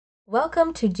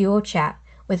Welcome to Duo Chat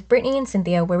with Brittany and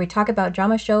Cynthia, where we talk about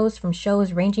drama shows from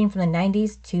shows ranging from the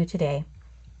 90s to today.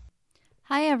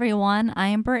 Hi everyone, I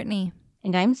am Brittany.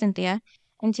 And I'm Cynthia,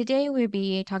 and today we'll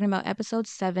be talking about episode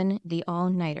 7, The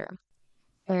All-Nighter,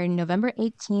 aired November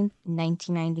 18th,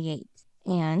 1998.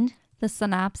 And The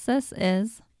synopsis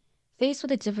is faced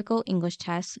with a difficult English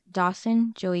test,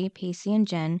 Dawson, Joey, Pacey, and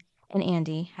Jen, and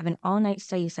Andie have an all-night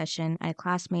study session at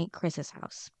classmate Chris's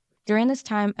house. During this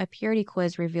time, a purity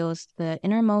quiz reveals the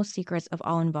innermost secrets of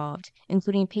all involved,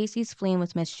 including Pacey's fleeing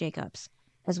with Miss Jacobs,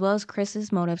 as well as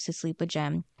Chris's motives to sleep with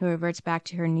Jen, who reverts back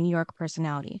to her New York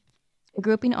personality. The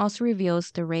grouping also reveals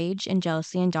the rage and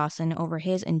jealousy in Dawson over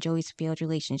his and Joey's failed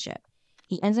relationship.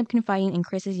 He ends up confiding in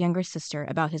Chris's younger sister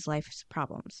about his life's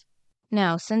problems.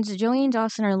 Now, since Joey and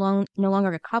Dawson are no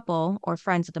longer a couple or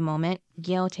friends at the moment,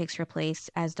 Gail takes her place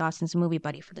as Dawson's movie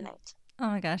buddy for the night. oh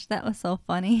my gosh, that was so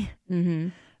funny. Mm-hmm.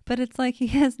 But it's like he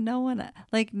has no one,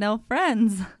 no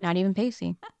friends. Not even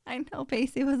Pacey. I know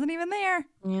Pacey wasn't even there.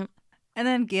 Yep. And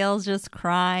then Gail's just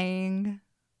crying.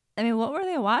 I mean, what were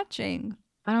they watching?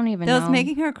 I don't even know. That was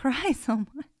making her cry so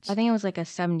much. I think it was like a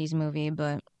 70s movie,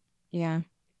 but yeah.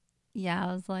 Yeah,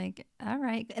 I was like, all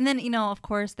right. And then, of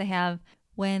course they have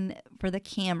for the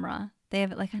camera, they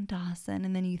have it like on Dawson,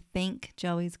 and then you think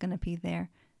Joey's going to be there.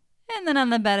 And then on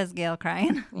the bed is Gail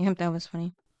crying. Yep, that was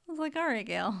funny. I was like, all right,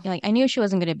 Gail. Yeah, I knew she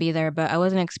wasn't going to be there, but I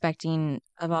wasn't expecting,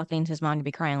 of all things, his mom to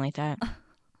be crying like that.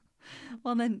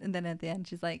 Well, then at the end,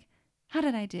 she's like, how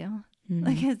did I do? Mm-hmm.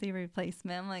 Like, as the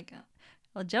replacement. I'm like,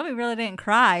 well, Joey really didn't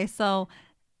cry. So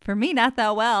for me, not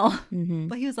that well. Mm-hmm.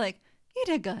 But he was like, you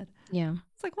did good. Yeah.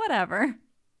 It's like, whatever.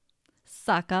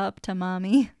 Suck up to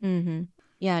mommy. Mm-hmm.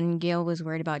 Yeah, and Gail was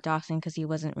worried about Dawson because he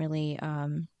wasn't really,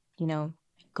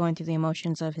 going through the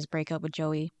emotions of his breakup with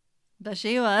Joey. But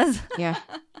she was. Yeah.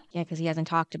 Yeah, because he hasn't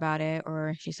talked about it,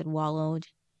 or she said wallowed.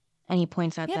 And he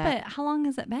points out that. Yeah, but how long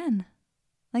has it been?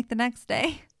 Like the next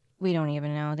day? We don't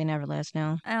even know. They never let us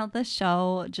know. I don't know. This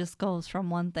show just goes from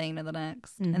one thing to the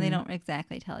next. Mm-hmm. And they don't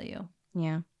exactly tell you.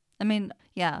 Yeah. I mean,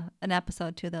 yeah, an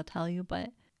episode 2 they'll tell you.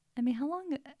 But, I mean, how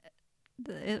long?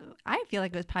 I feel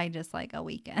like it was probably just like a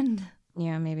weekend.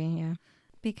 Yeah, maybe, yeah.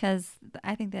 Because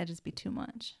I think that'd just be too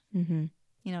much. Mm-hmm.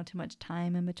 Too much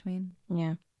time in between.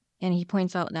 Yeah. And he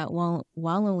points out that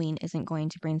wallowing isn't going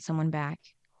to bring someone back.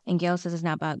 And Gail says it's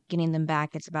not about getting them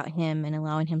back, it's about him and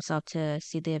allowing himself to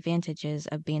see the advantages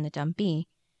of being the dumb bee.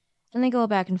 And they go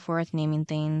back and forth naming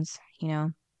things,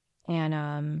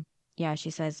 And, she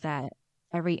says that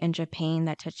every inch of pain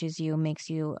that touches you makes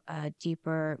you a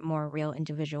deeper, more real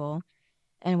individual.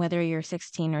 And whether you're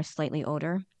 16 or slightly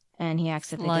older. And he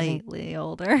asks if it doesn't... Slightly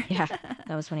older. Yeah,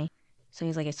 that was funny. So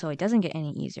he's like, so it doesn't get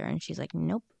any easier. And she's like,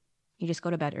 nope. You just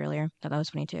go to bed earlier. Thought that was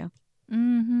funny too.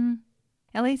 Mm-hmm.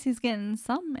 At least he's getting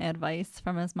some advice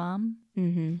from his mom.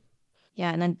 Mm-hmm. Yeah,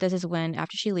 and then this is when,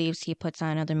 after she leaves, he puts on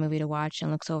another movie to watch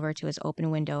and looks over to his open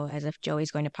window as if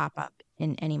Joey's going to pop up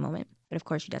in any moment. But of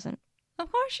course she doesn't.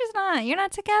 Of course she's not. You're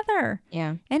not together.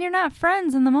 Yeah. And you're not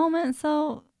friends in the moment,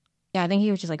 so... Yeah, I think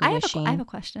he was just like wishing. I have a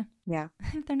question. Yeah.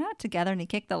 If they're not together and he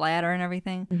kicked the ladder and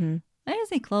everything, why does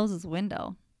he close his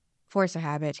window? Force a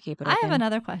habit to keep it open. I have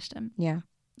another question. Yeah.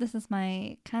 This is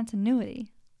my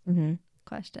continuity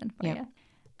question for you.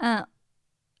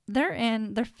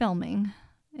 They're filming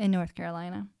in North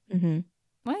Carolina. Mm-hmm.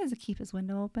 Why does he keep his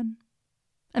window open?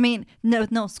 I mean,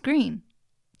 no screen.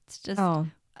 It's just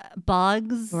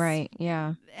bugs. Right,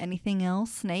 yeah. Anything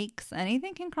else, snakes,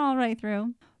 anything can crawl right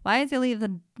through. Why does he leave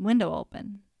the window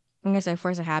open? I guess I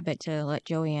force a habit to let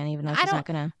Joey in, even though she's not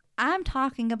going to. I'm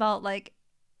talking about, like,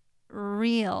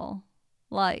 real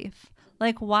life.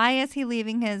 Like, why is he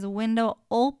leaving his window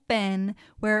open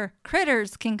where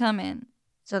critters can come in?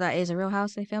 So that is a real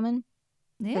house they film in?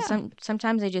 Yeah.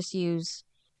 Sometimes they just use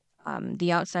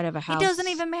the outside of a house. It doesn't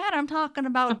even matter. I'm talking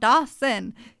about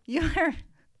Dawson.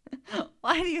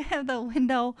 Why do you have the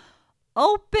window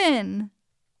open?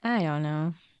 I don't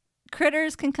know.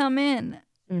 Critters can come in.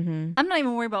 Mm-hmm. I'm not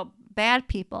even worried about bad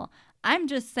people. I'm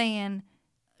just saying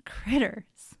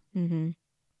critters. Mm-hmm.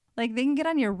 Like, they can get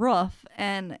on your roof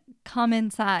and come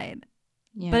inside.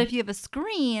 Yeah. But if you have a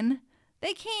screen,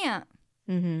 they can't.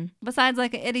 Mm-hmm. Besides,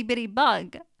 like, an itty-bitty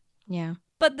bug. Yeah.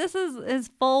 But his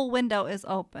full window is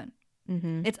open.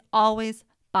 Mm-hmm. It's always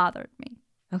bothered me.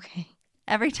 Okay.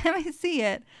 Every time I see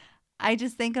it, I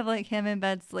just think of, like, him in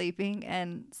bed sleeping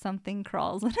and something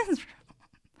crawls in his room.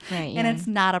 Right, yeah. And it's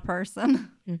not a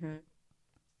person. Mm-hmm.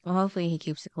 Well, hopefully he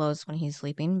keeps it closed when he's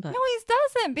sleeping, but... No, he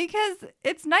doesn't, because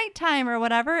it's nighttime or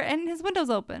whatever, and his window's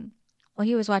open. Well,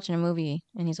 he was watching a movie,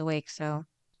 and he's awake, so...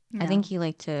 No. I think he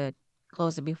liked to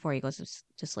close it before he goes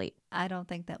to sleep. I don't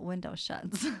think that window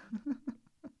shuts.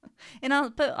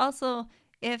 But also,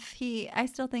 I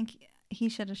still think he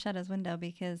should have shut his window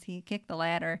because he kicked the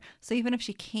ladder. So even if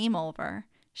she came over,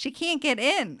 she can't get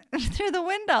in through the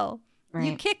window. Right.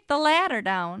 You kicked the ladder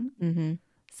down. Mm-hmm.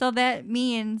 So that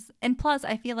means, and plus,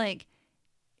 I feel like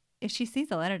if she sees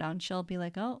the ladder down, she'll be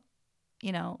like, oh,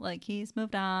 like he's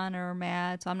moved on or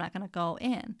mad, so I'm not going to go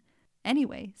in.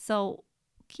 Anyway, so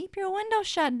keep your window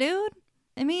shut, dude.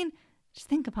 I mean, just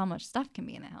think of how much stuff can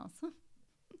be in a house.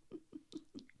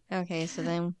 Okay, so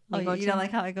then we you don't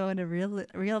like how I go into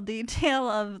real detail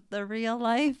of the real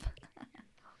life?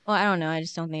 Well, I don't know. I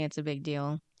just don't think it's a big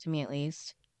deal, to me at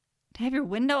least. To have your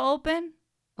window open?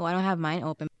 Oh, I don't have mine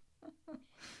open.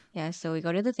 Yeah, so we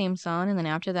go to the theme song, and then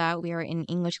after that, we are in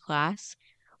English class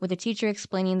with the teacher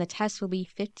explaining the test will be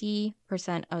 50%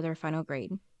 of their final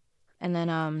grade. And then,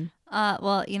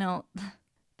 well,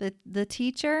 the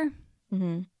teacher,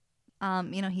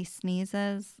 mm-hmm. He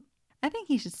sneezes. I think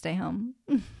he should stay home.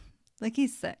 Like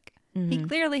he's sick. Mm-hmm. He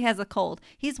clearly has a cold.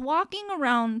 He's walking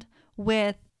around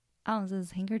with, is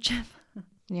his handkerchief?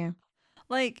 Yeah.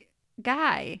 Like,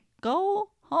 guy, go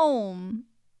home.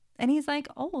 And he's like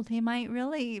old. He might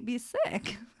really be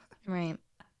sick. Right.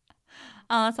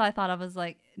 That's all I thought of was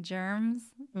like germs.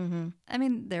 Mm-hmm. I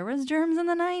mean, there was germs in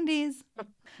the 90s.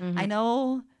 Mm-hmm. I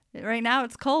know right now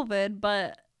it's COVID,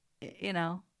 but,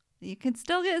 you can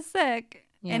still get sick.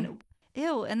 Yeah. And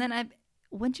ew. And then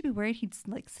wouldn't you be worried he'd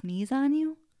like sneeze on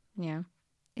you? Yeah.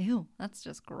 Ew. That's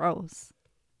just gross.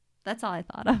 That's all I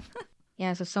thought of.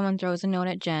 Yeah, so someone throws a note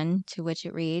at Jen, to which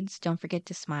it reads, "Don't forget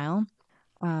to smile."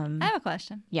 I have a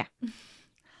question. Yeah.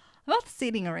 About the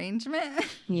seating arrangement.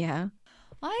 Yeah.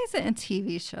 Why is it in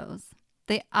TV shows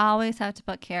they always have to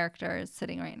put characters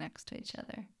sitting right next to each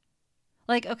other?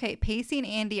 Like, okay, Pacey and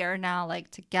Andie are now like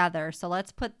together, so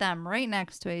let's put them right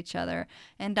next to each other.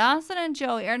 And Dawson and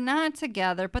Joey are not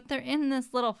together, but they're in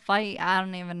this little fight. I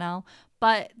don't even know.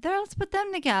 But let's put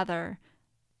them together.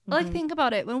 Mm-hmm. Like, think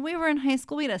about it. When we were in high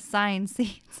school, we'd assign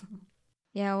seats.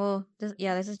 Yeah, well, this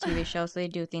is a TV show, so they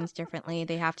do things differently.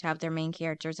 They have to have their main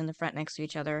characters in the front next to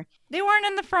each other. They weren't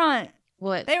in the front.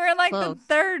 What? They were in like the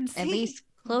third seat. At least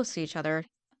close to each other.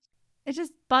 It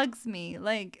just bugs me.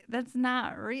 Like, that's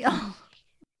not real.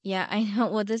 Yeah, I know.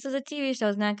 Well, this is a TV show.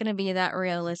 It's not going to be that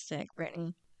realistic,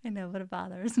 Brittany. I know, but it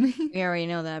bothers me. We already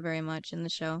know that very much in the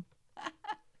show.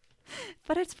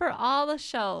 But it's for all the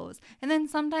shows. And then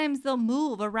sometimes they'll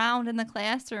move around in the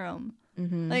classroom.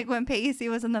 Mm-hmm. Like when Pacey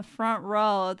was in the front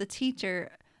row, the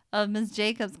teacher of Ms.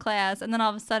 Jacobs' class, and then all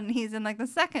of a sudden he's in like the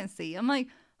second seat. I'm like,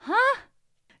 huh?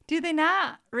 Do they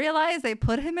not realize they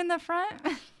put him in the front?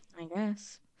 I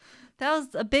guess. That was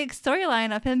a big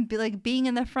storyline of him being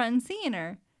in the front and seeing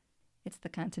her. It's the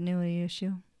continuity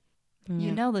issue. Yeah.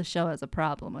 You know the show has a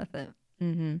problem with it.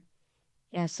 Mm-hmm.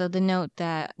 Yeah, so the note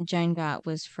that Jen got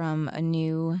was from a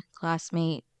new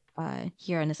classmate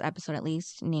here in this episode at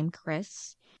least, named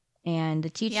Chris. And the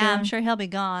teacher... Yeah, I'm sure he'll be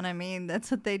gone. I mean, that's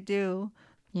what they do.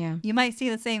 Yeah. You might see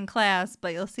the same class,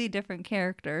 but you'll see different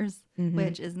characters,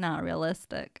 which is not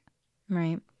realistic.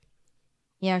 Right.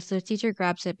 Yeah, so the teacher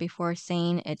grabs it before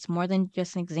saying it's more than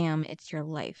just an exam, it's your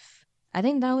life. I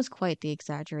think that was quite the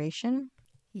exaggeration.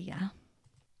 Yeah.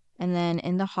 And then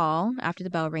in the hall, after the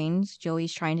bell rings,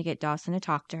 Joey's trying to get Dawson to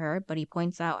talk to her, but he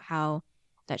points out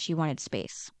that she wanted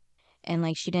space. And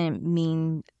like she didn't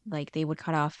mean like they would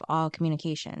cut off all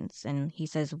communications. And he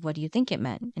says, "What do you think it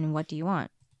meant? And what do you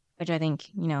want?" Which I think,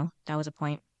 that was a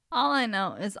point. All I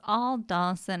know is all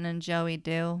Dawson and Joey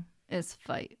do is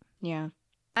fight. Yeah.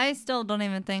 I still don't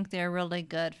even think they're really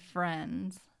good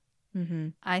friends. Mm-hmm.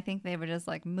 I think they were just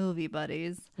like movie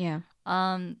buddies. Yeah.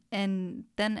 And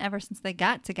then ever since they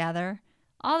got together,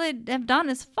 all they have done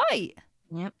is fight.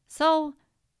 Yep. So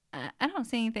I don't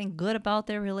see anything good about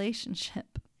their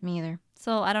relationship. Me either.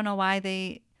 So I don't know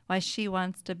why she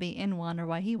wants to be in one or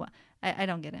why he wants. I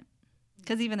don't get it.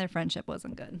 Because even their friendship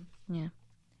wasn't good. Yeah.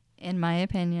 In my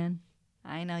opinion.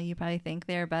 I know you probably think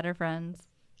they're better friends.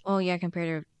 Oh, yeah,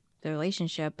 compared to the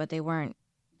relationship, but they weren't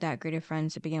that great of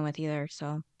friends to begin with either,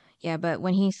 so... Yeah, but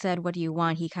when he said, "What do you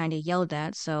want?" he kind of yelled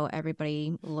at, so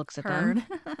everybody looks at them.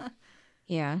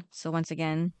 Yeah, so once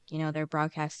again, they're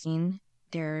broadcasting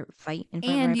their fight in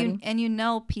front of everybody.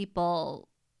 And people,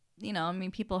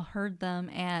 people heard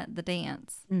them at the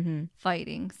dance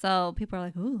fighting. So people are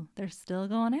like, ooh, they're still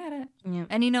going at it. Yeah.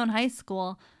 And in high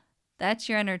school, that's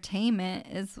your entertainment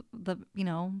is the,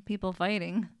 people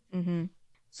fighting. Mm-hmm.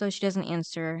 So she doesn't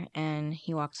answer, and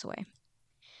he walks away.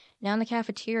 Now in the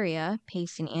cafeteria,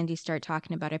 Pacey and Andie start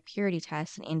talking about a purity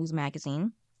test in Andie's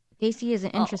magazine. Pacey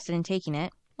isn't interested in taking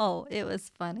it. Oh, it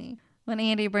was funny. When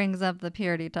Andie brings up the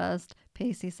purity test,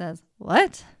 Pacey says,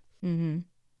 "What?" Mm-hmm.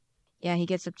 Yeah, he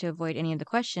gets up to avoid any of the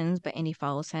questions, but Andie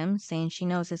follows him, saying she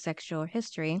knows his sexual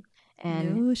history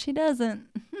and No, she doesn't.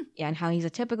 yeah, and how he's a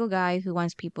typical guy who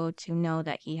wants people to know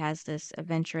that he has this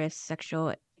adventurous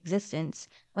sexual existence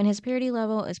when his purity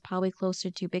level is probably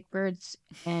closer to Big Bird's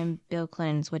and Bill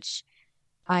Clinton's, which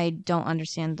I don't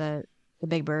understand the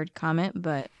Big Bird comment,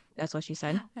 but that's what she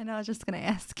said. I know, I was just going to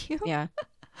ask you. Yeah.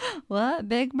 What?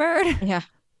 Big Bird? Yeah.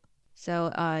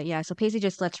 So, so Pacey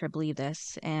just lets her believe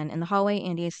this. And in the hallway,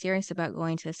 Andie is serious about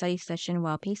going to the study session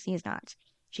while Pacey is not.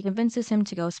 She convinces him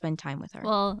to go spend time with her.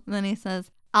 Well, then he says,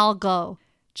 I'll go.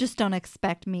 Just don't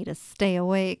expect me to stay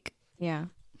awake. Yeah.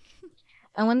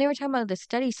 And when they were talking about the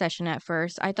study session at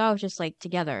first, I thought it was just like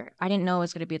together. I didn't know it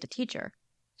was going to be with the teacher.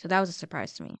 So that was a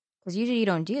surprise to me. Because usually you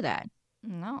don't do that.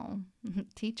 No,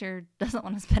 teacher doesn't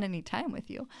want to spend any time with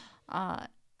you. I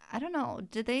don't know.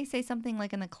 Did they say something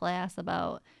like in the class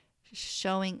about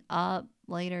showing up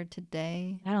later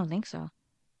today? I don't think so.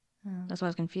 Oh. That's why I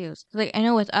was confused. Like, I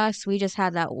know with us, we just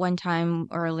had that one time,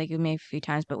 or like maybe a few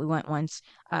times, but we went once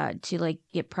to like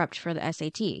get prepped for the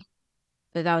SAT.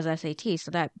 But that was SAT,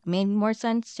 so that made more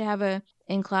sense to have a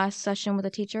in-class session with a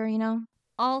teacher, you know?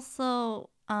 Also,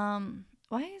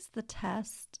 why is the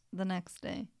test the next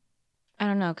day? I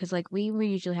don't know, because like we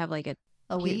usually have like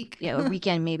A week? Yeah, a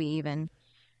weekend maybe even.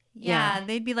 Yeah,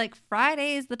 they'd be like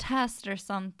Friday's the test or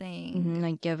something. Mm-hmm,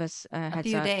 like give us a heads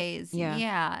few up. days.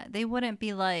 Yeah. They wouldn't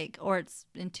be like, or it's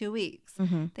in 2 weeks.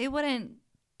 Mm-hmm. They wouldn't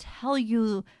tell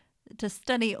you to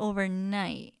study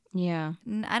overnight. Yeah.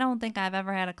 I don't think I've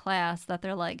ever had a class that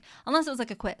they're like, unless it was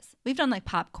like a quiz. We've done like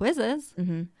pop quizzes,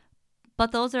 Mm-hmm.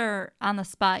 but those are on the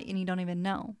spot and you don't even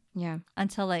know Yeah.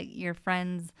 until like your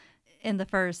friends in the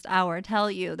first hour tell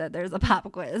you that there's a pop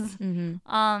quiz.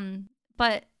 Mm-hmm.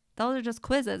 But those are just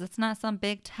quizzes. It's not some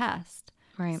big test.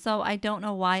 Right. So I don't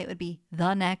know why it would be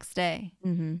the next day.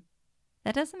 Mm-hmm.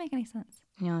 That doesn't make any sense.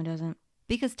 No, it doesn't.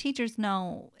 Because teachers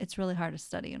know it's really hard to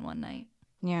study in one night.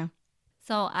 Yeah.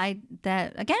 So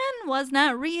that again was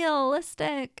not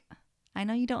realistic. I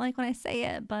know you don't like when I say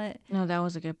it, but No, that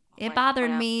was a good it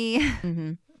bothered me.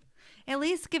 Mm-hmm. At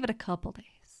least give it a couple days.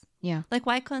 Yeah. Like,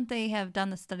 why couldn't they have done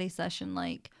the study session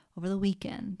like over the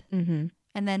weekend? Mm-hmm.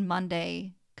 And then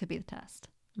Monday could be the test.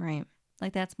 Right.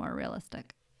 Like, that's more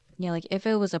realistic. Yeah, like if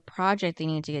it was a project they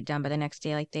needed to get done by the next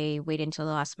day, like they waited until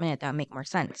the last minute, that would make more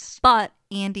sense. But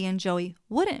Andie and Joey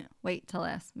wouldn't wait till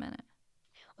last minute.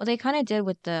 Well, they kind of did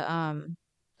with the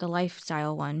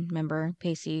lifestyle one. Remember,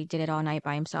 Pacey did it all night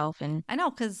by himself, and I know,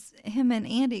 because him and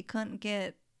Andie couldn't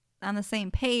get on the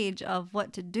same page of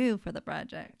what to do for the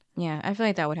project. yeah, I feel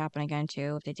like that would happen again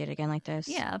too if they did again like this.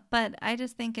 Yeah, but I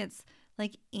just think it's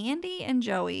like Andie and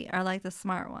Joey are like the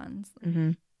smart ones.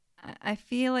 Mm-hmm. I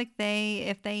feel like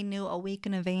if they knew a week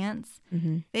in advance,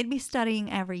 Mm-hmm. they'd be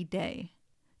studying every day.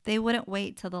 They wouldn't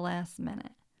wait till the last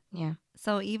minute. Yeah.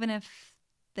 So even if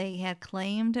they had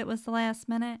claimed it was the last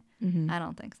minute, Mm-hmm. I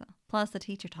don't think so. Plus the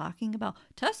teacher talking about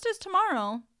test is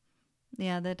tomorrow.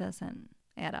 Yeah, that doesn't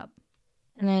add up.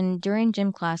 And then during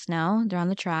gym class now, they're on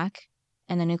the track,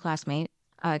 and the new classmate,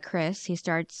 Chris, he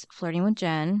starts flirting with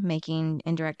Jen, making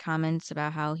indirect comments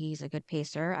about how he's a good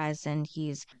pacer, as in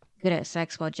he's good at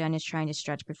sex while Jen is trying to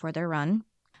stretch before their run.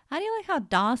 How do you like how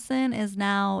Dawson is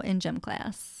now in gym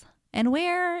class? And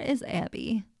where is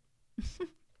Abby?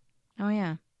 Oh,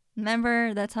 yeah.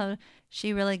 Remember, that's how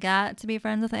she really got to be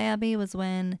friends with Abby, was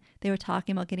when they were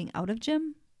talking about getting out of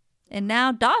gym. And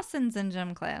now Dawson's in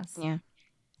gym class. Yeah.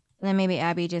 And then maybe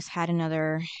Abby just had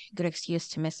another good excuse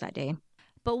to miss that day.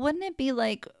 But wouldn't it be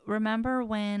like, remember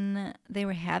when they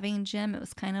were having gym, it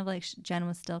was kind of like Jen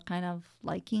was still kind of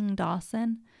liking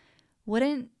Dawson?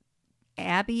 Wouldn't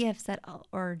Abby have said,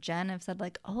 or Jen have said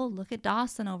like, oh, look at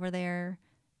Dawson over there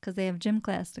because they have gym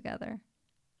class together?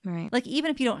 Right. Like,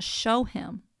 even if you don't show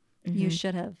him, you Mhm.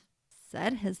 should have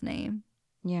said his name,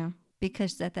 Yeah.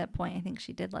 because at that point, I think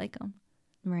she did like him.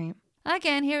 Right.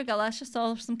 Again, here we go. Let's just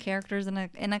throw some characters in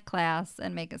a class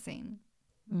and make a scene.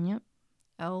 Yep.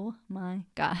 Oh my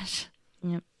gosh.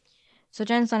 Yep. So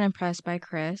Jen's not impressed by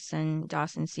Chris, and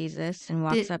Dawson sees this and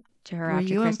walks up to her Were after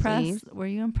you Chris impressed? leaves. Were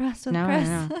you impressed with No,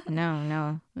 Chris?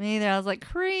 no. Me either. I was like,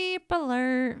 creep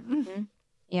alert. Mhm.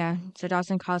 Yeah. So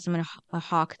Dawson calls him a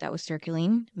hawk that was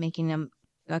circling, making him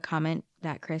a comment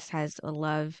that Chris has a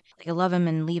love him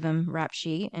and leave him rap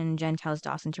sheet, and Jen tells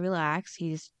Dawson to relax.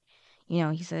 He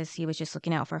says he was just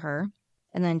looking out for her.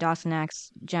 And then Dawson asks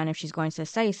Jen if she's going to the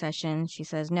study session. She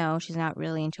says no, she's not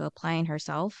really into applying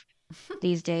herself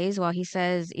these days. Well, he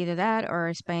says either that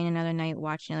or spending another night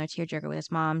watching another tearjerker with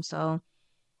his mom. So,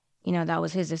 that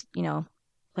was his,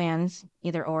 plans,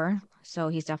 either or. So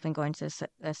he's definitely going to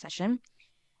the session.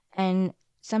 And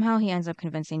somehow he ends up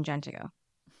convincing Jen to go.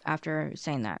 after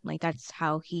saying that. Like, that's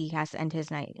how he has to end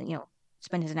his night,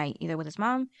 spend his night either with his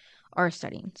mom or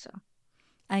studying. So,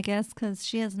 I guess because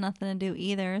she has nothing to do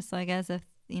either. So I guess if,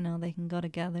 they can go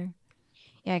together.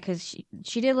 yeah, because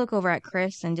she did look over at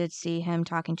Chris and did see him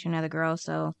talking to another girl.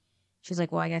 So she's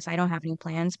like, well, I guess I don't have any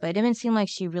plans. But it didn't seem like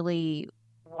she really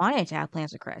wanted to have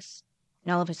plans with Chris.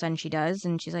 And all of a sudden she does.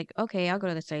 And she's like, okay, I'll go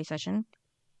to the study session.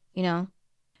 And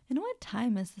what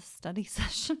time is the study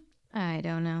session? I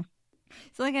don't know.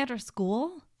 It's like after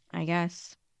school? I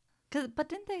guess. But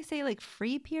didn't they say like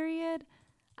free period?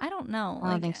 I don't know.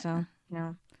 I don't think so.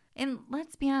 No. And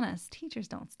let's be honest, teachers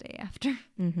don't stay after.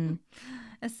 Mm-hmm.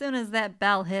 As soon as that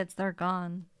bell hits, they're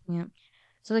gone. Yeah.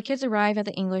 So the kids arrive at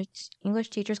the English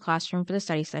teacher's classroom for the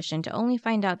study session to only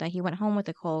find out that he went home with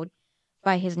a cold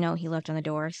by his note he left on the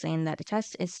door saying that the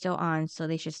test is still on, so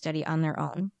they should study on their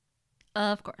own.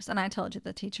 Of course. And I told you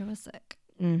the teacher was sick.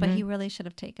 Mm-hmm. But he really should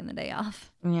have taken the day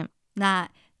off. Yeah.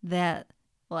 Not that,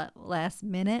 last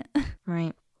minute?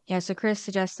 Right. Yeah, so Chris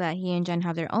suggests that he and Jen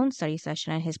have their own study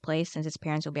session at his place since his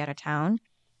parents will be out of town,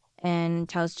 and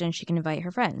tells Jen she can invite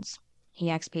her friends. He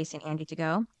asks Pacey and Andie to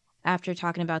go. After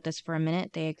talking about this for a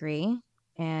minute, they agree.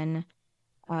 And,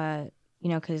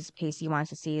 because Pacey wants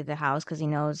to see the house because he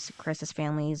knows Chris's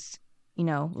family's,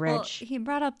 rich. Well, he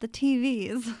brought up the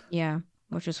TVs. Yeah,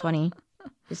 which was funny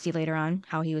to see later on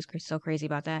how he was so crazy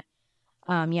about that.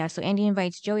 So Andie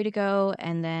invites Joey to go,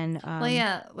 and then...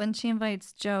 when she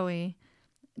invites Joey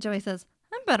says,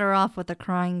 I'm better off with a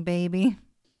crying baby.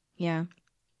 Yeah.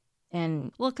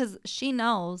 And... Well, because she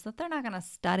knows that they're not going to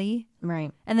study.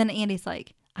 Right. And then Andie's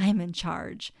like, I'm in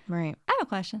charge. Right. I have a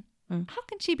question. How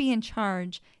can she be in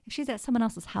charge if she's at someone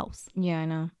else's house? Yeah, I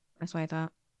know. That's what I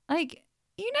thought. Like,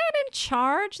 you're not in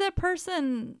charge. That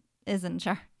person is in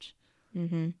charge.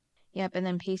 Mm-hmm. Yep, and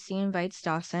then Pacey invites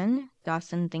Dawson.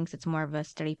 Dawson thinks it's more of a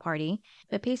study party,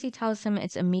 but Pacey tells him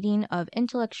it's a meeting of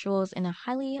intellectuals in a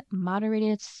highly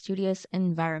moderated, studious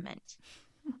environment.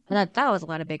 I thought that was a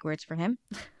lot of big words for him.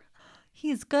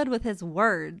 He's good with his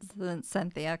words,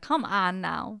 Cynthia. Come on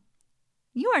now.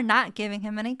 You are not giving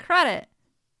him any credit.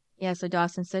 Yeah, so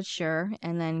Dawson said sure,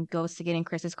 and then goes to get in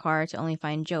Chris's car to only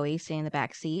find Joey sitting in the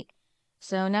back seat.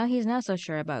 So now he's not so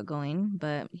sure about going,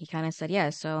 but he kind of said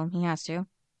yes, so he has to.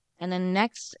 And then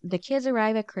next, the kids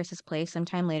arrive at Chris's place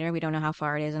sometime later. We don't know how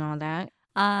far it is and all that.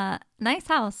 Nice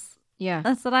house. Yeah.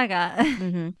 That's what I got.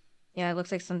 Mm-hmm. Yeah, it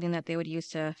looks like something that they would use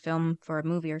to film for a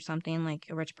movie or something, like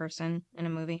a rich person in a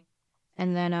movie.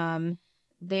 And then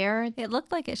there... It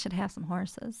looked like it should have some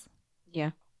horses.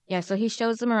 Yeah. Yeah, so he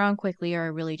shows them around quickly,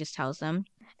 or really just tells them.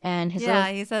 And he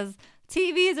says,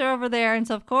 TVs are over there. And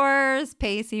so, of course,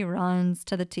 Pacey runs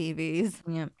to the TVs.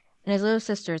 Yeah. And his little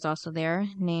sister is also there,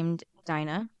 named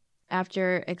Dinah.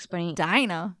 After explaining...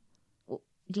 Dinah?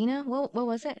 Dina? What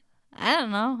was it? I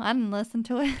don't know. I didn't listen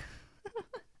to it.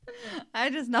 I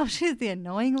just know she's the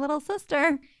annoying little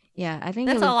sister. Yeah, I think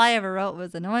that's all I ever wrote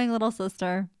was annoying little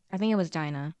sister. I think it was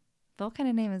Dinah. But what kind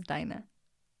of name is Dinah?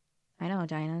 I know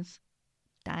Dinah's.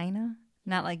 Dinah?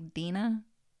 Not like Dina?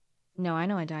 No, I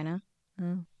know a Dinah.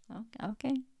 Oh,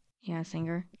 okay. Yeah,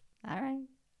 singer. All right.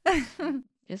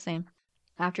 Just saying.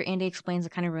 After Andie explains the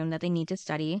kind of room that they need to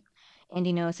study,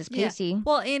 Andie notices Pacey. Yeah.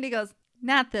 Well, Andie goes,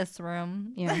 not this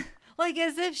room. Yeah. Like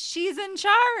as if she's in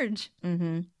charge.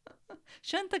 Mm-hmm.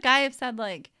 Shouldn't the guy have said,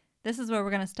 like, this is where we're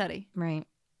going to study? Right.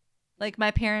 Like,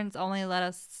 my parents only let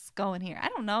us go in here. I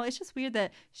don't know. It's just weird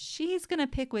that she's going to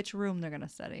pick which room they're going to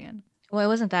study in. Well, it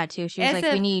wasn't that, too. She was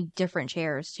we need different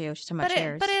chairs, too. She's talking about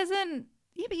chairs. But as in,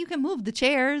 yeah, but you can move the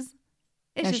chairs.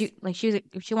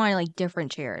 She wanted, like,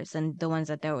 different chairs than the ones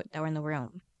that were in the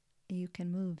room. You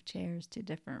can move chairs to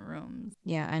different rooms.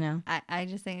 Yeah, I know. I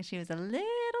just think she was a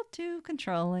little too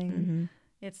controlling. Mm-hmm.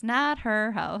 It's not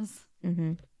her house.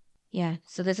 Mm-hmm. Yeah,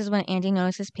 so this is when Andie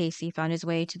notices Pacey found his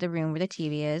way to the room where the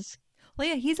TV is. Well,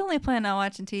 yeah, he's only planning on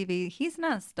watching TV. He's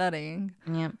not studying.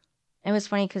 Yeah. It was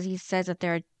funny because he says that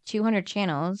there are 200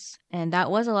 channels, and that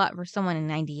was a lot for someone in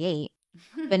 98.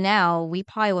 But now we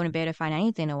probably wouldn't be able to find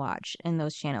anything to watch in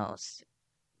those channels.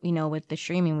 With the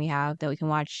streaming we have, that we can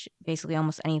watch basically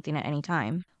almost anything at any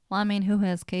time. Well, I mean, who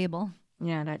has cable?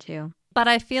 Yeah, that too. But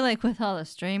I feel like with all the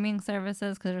streaming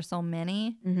services, because there's so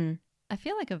many, mm-hmm. I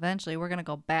feel like eventually we're going to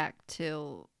go back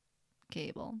to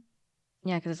cable.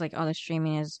 Yeah, because it's like all the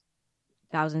streaming is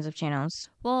thousands of channels.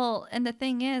 Well, and the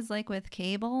thing is, like with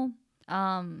cable,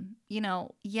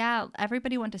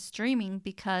 everybody went to streaming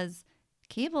because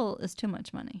cable is too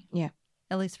much money. Yeah.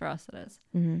 At least for us it is.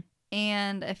 Mm-hmm.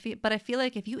 And I feel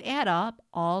like if you add up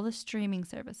all the streaming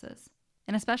services,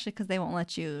 and especially because they won't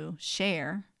let you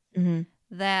share, mm-hmm.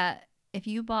 that if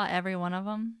you bought every one of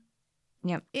them,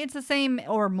 yep, it's the same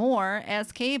or more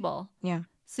as cable. Yeah.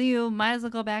 So you might as well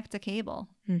go back to cable.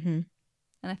 Mm-hmm.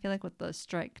 And I feel like with the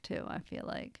strike, too, I feel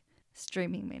like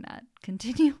streaming may not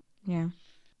continue. Yeah.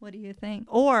 What do you think?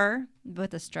 Or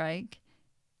with the strike,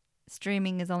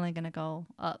 streaming is only going to go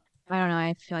up. I don't know.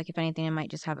 I feel like if anything, it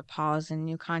might just have a pause in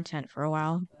new content for a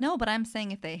while. No, but I'm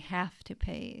saying if they have to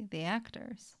pay the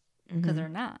actors, because Mm-hmm. they're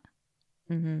not.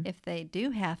 Mm-hmm. If they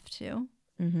do have to,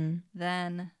 Mm-hmm.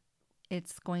 then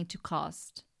it's going to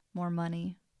cost more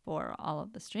money for all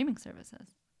of the streaming services.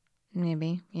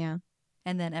 Maybe. Yeah.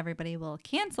 And then everybody will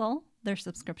cancel their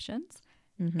subscriptions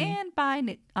Mm-hmm. and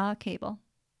buy cable.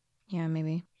 Yeah,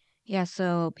 maybe. Yeah,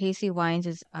 so Pacey whines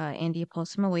as Andie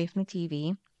pulls him away from the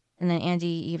TV. And then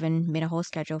Andie even made a whole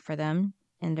schedule for them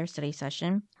in their study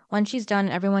session. When she's done,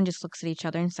 everyone just looks at each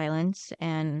other in silence.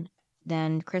 And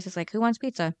then Chris is like, "Who wants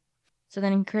pizza?" So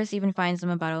then Chris even finds them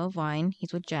a bottle of wine.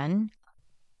 He's with Jen.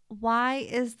 Why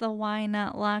is the wine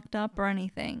not locked up or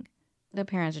anything? The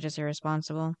parents are just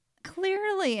irresponsible.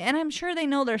 Clearly. And I'm sure they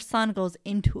know their son goes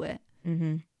into it.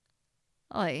 Mm-hmm.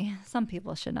 Oy, some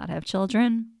people should not have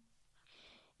children.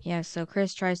 Yeah, so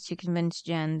Chris tries to convince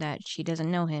Jen that she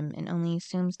doesn't know him and only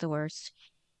assumes the worst.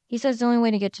 He says the only way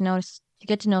to get to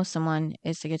know someone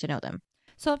is to get to know them.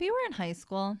 So if you were in high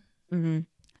school Mm-hmm.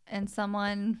 and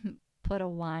someone put a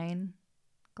wine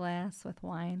glass with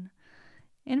wine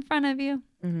in front of you,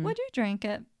 Mm-hmm. would you drink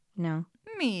it? No.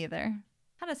 Me either.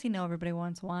 How does he know everybody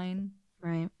wants wine?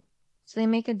 Right. So they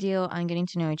make a deal on getting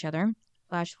to know each other.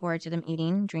 Flash forward to them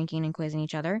eating, drinking, and quizzing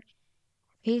each other.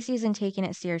 Pacey isn't taking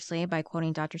it seriously by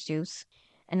quoting Dr. Seuss.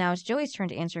 And now it's Joey's turn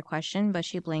to answer a question, but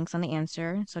she blinks on the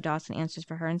answer, so Dawson answers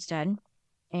for her instead.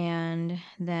 And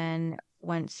then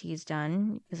once he's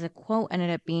done, the quote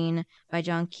ended up being by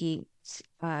John Keats,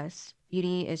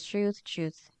 "Beauty is truth,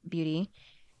 truth, beauty."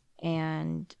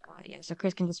 And yeah, so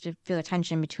Chris can just feel the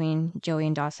tension between Joey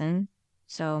and Dawson.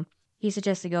 So he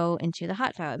suggests to go into the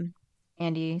hot tub.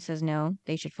 Andie says no,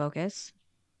 they should focus.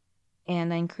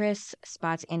 And then Chris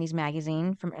spots Andie's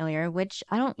magazine from earlier, which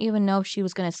I don't even know if she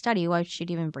was going to study. Why she'd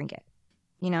even bring it?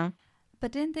 You know?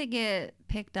 But didn't they get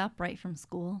picked up right from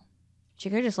school? She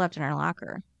could have just left it in her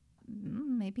locker.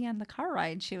 Maybe on the car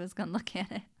ride she was going to look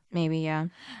at it. Maybe, yeah.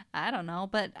 I don't know,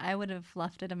 but I would have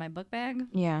left it in my book bag.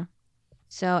 Yeah.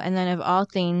 So, and then of all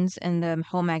things in the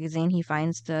whole magazine, he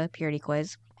finds the purity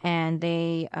quiz. And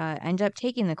they end up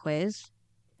taking the quiz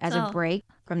as a So- break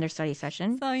from their study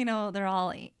session. So, they're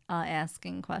all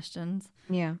asking questions.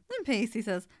 Yeah. And Pacey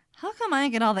says, how come I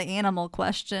get all the animal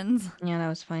questions? Yeah, that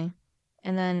was funny.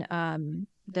 And then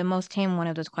the most tame one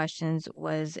of those questions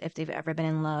was if they've ever been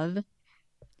in love.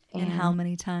 And how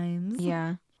many times?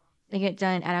 Yeah. They get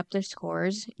done, add up their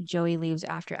scores. Joey leaves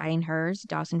after adding hers.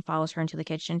 Dawson follows her into the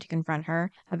kitchen to confront her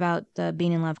about the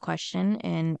being in love question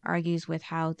and argues with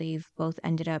how they've both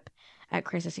ended up at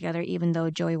Chris's together, even though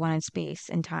Joey wanted space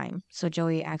and time. So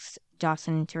Joey asks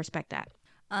Dawson to respect that.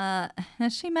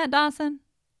 Has she met Dawson?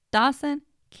 Dawson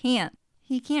can't.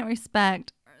 He can't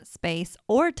respect space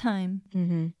or time.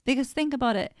 Mm-hmm. Because think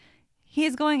about it.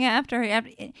 He's going after her.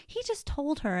 He just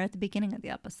told her at the beginning of the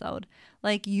episode,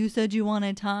 like, you said you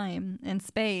wanted time and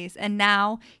space, and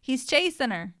now he's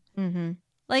chasing her. Mm-hmm.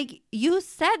 Like, you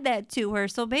said that to her,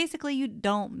 so basically you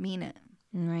don't mean it.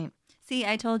 Right. See,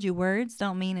 I told you words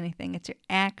don't mean anything. It's your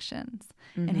actions.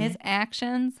 Mm-hmm. And his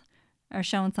actions are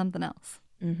showing something else.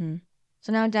 Mm-hmm.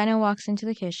 So now Dinah walks into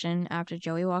the kitchen after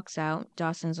Joey walks out.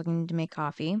 Dawson's looking to make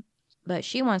coffee, but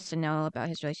she wants to know about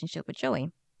his relationship with Joey.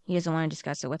 He doesn't want to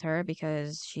discuss it with her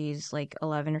because she's like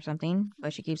 11 or something,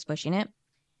 but she keeps pushing it.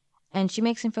 And she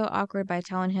makes him feel awkward by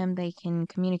telling him they can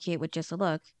communicate with just a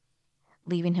look,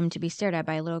 leaving him to be stared at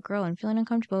by a little girl and feeling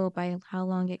uncomfortable by how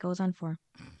long it goes on for.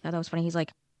 I thought that was funny. He's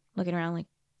like looking around like,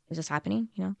 is this happening?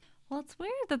 You know? Well, it's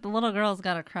weird that the little girl's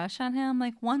got a crush on him.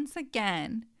 Like, once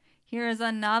again, here is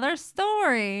another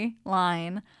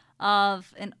storyline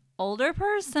of an older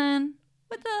person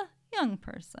with a young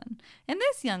person. And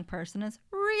this young person is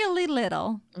really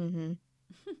little. Mm-hmm.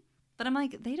 But I'm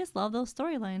like, they just love those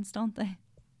storylines, don't they?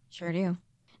 Sure do.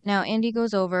 Now, Andie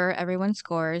goes over everyone's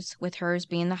scores, with hers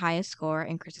being the highest score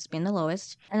and Chris's being the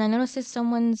lowest. And I notices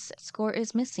someone's score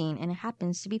is missing, and it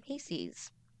happens to be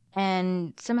Pacey's.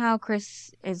 And somehow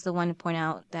Chris is the one to point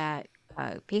out that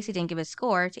Pacey didn't give his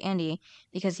score to Andie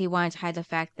because he wanted to hide the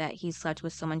fact that he slept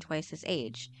with someone twice his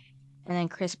age. And then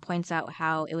Chris points out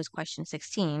how it was question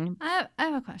 16. I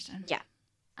have a question. Yeah.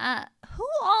 Who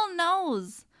all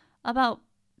knows about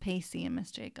Pacey and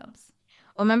Miss Jacobs?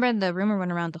 Well, remember the rumor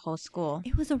went around the whole school.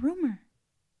 It was a rumor.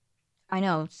 I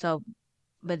know, so,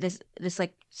 but this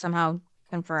like somehow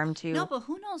confirmed to No, but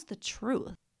who knows the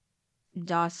truth?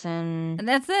 Dawson. And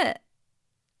that's it.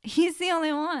 He's the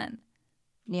only one.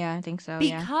 Yeah, I think so.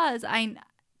 Because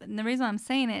And the reason I'm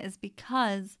saying it is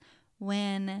because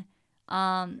when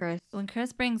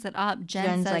Chris brings it up, Jen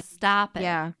Jen's says, like, "Stop it."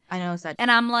 Yeah, I noticed that.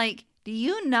 And I'm like, "Do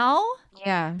you know?"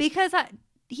 Yeah. Because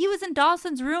he was in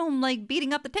Dawson's room, like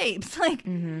beating up the tapes. Like,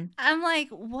 Mm-hmm. I'm like,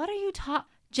 "What are you talking?"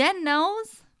 Jen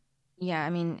knows. Yeah, I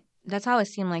mean, that's how it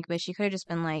seemed like, but she could have just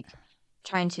been like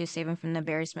trying to save him from the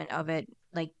embarrassment of it,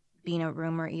 like being a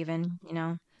rumor, even, you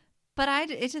know?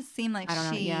 But it just seemed like I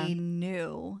don't know. Yeah. she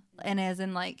knew, and as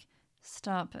in like,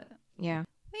 stop it. Yeah.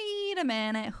 Wait a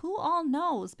minute, who all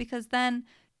knows? Because then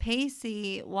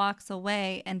Pacey walks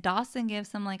away, and Dawson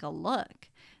gives him like a look.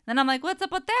 Then I'm like, what's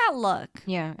up with that look?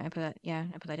 Yeah. I put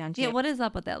that down too. Yeah, what is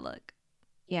up with that look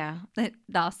Yeah. that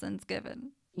Dawson's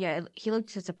given? Yeah. He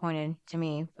looked disappointed to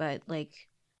me, but like,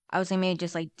 I was like maybe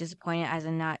just like disappointed as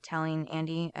in not telling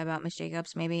Andie about Miss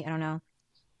Jacobs, maybe. I don't know.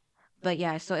 But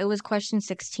yeah, so it was question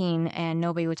 16, and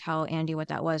nobody would tell Andie what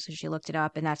that was, so she looked it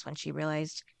up, and that's when she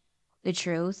realized the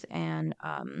truth. And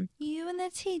You and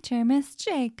the teacher, Miss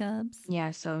Jacobs.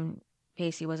 yeah, so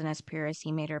Pacey wasn't as pure as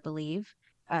he made her believe.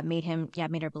 Made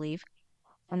her believe.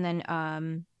 And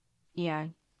then yeah,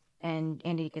 and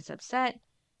Andie gets upset,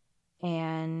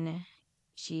 and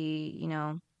she,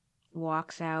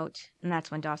 walks out, and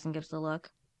that's when Dawson gives the look.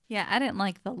 Yeah, I didn't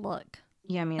like the look.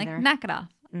 Yeah, me Like, either. knock it off.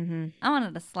 Mm-hmm. I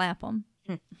wanted to slap him.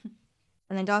 And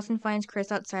then Dawson finds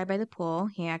Chris outside by the pool.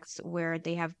 He asks where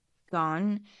they have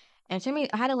gone. And to me,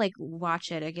 I had to like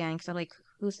watch it again because I'm like,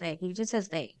 who's they? He just says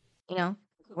they.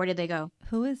 Where did they go?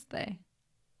 Who is they?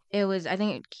 It was, I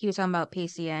think he was talking about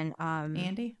Pacey and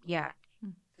Andie? Yeah,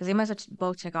 because they must have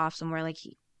both took off somewhere. Like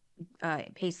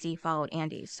Pacey followed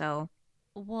Andie. So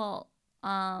Well,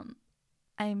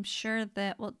 I'm sure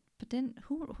that but didn't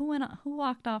who went who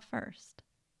walked off first?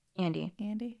 Andie.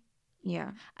 Andie?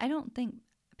 Yeah. I don't think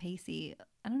Pacey.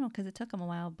 I don't know because it took him a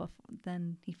while before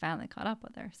then he finally caught up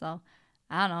with her. So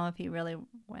I don't know if he really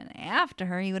went after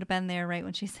her. He would have been there right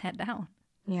when she sat down.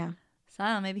 Yeah. So I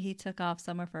don't know. Maybe he took off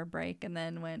somewhere for a break and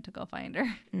then went to go find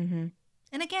her. Mm-hmm.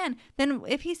 And again, then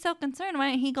if he's so concerned,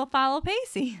 why didn't he go follow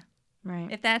Pacey? Right.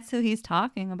 If that's who he's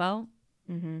talking about.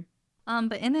 Mm-hmm.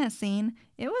 But in that scene,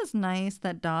 it was nice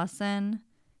that Dawson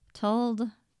told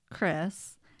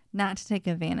Chris not to take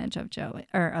advantage of Joey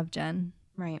or of Jen.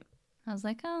 Right. I was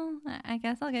like, oh, I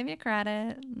guess I'll give you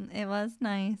credit. It was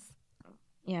nice.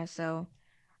 Yeah. So,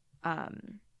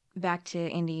 back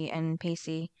to Andie and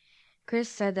Pacey. Chris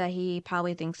said that he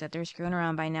probably thinks that they're screwing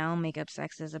around by now. Makeup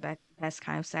sex is the best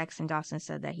kind of sex, and Dawson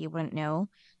said that he wouldn't know.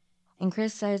 And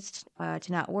Chris says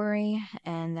to not worry,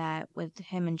 and that with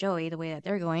him and Joey, the way that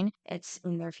they're going, it's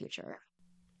in their future.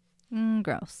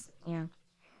 Gross. Yeah.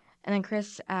 And then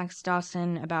Chris asks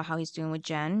Dawson about how he's doing with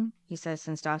Jen. He says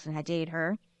since Dawson had dated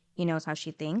her, he knows how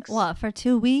she thinks. What, for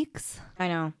 2 weeks? I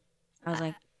know. I was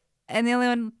like... And they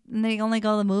only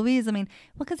go to the movies? I mean,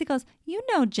 well, because he goes, you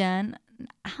know Jen.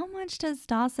 How much does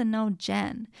Dawson know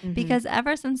Jen? Mm-hmm. Because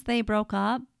ever since they broke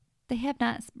up, they have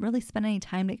not really spent any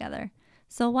time together.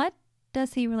 So what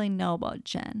does he really know about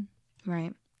Jen?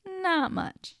 Right. Not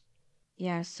much.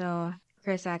 Yeah, so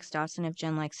Chris asks Dawson if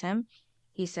Jen likes him.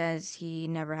 He says he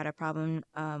never had a problem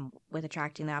with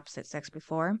attracting the opposite sex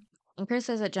before. And Chris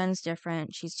says that Jen's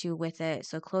different. She's too with it.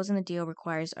 So closing the deal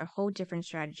requires a whole different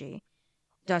strategy.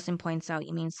 Dawson points out,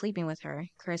 you mean sleeping with her?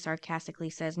 Chris sarcastically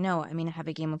says, no, I mean I have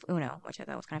a game of Uno, which I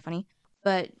thought was kind of funny.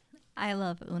 But I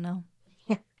love Uno.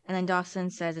 yeah. And then Dawson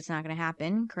says it's not going to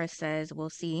happen. Chris says, we'll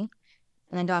see.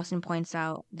 And then Dawson points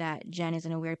out that Jen is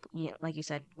in a weird, like you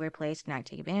said, weird place, not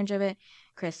take advantage of it.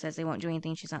 Chris says they won't do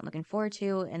anything she's not looking forward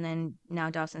to. And then now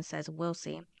Dawson says, we'll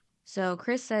see. So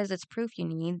Chris says it's proof you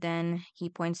need. Then he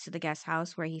points to the guest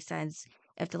house where he says,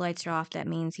 if the lights are off, that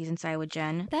means he's inside with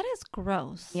Jen. That is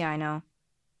gross. Yeah, I know.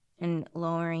 And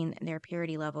lowering their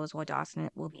purity levels while Dawson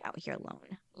will be out here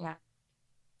alone. Yeah.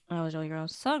 That was really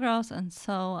gross. So gross and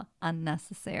so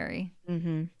unnecessary.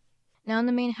 Mm-hmm. Now in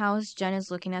the main house, Jen is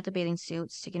looking at the bathing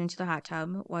suits to get into the hot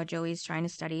tub while Joey's trying to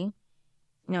study.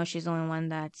 She's the only one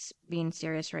that's being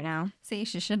serious right now. See,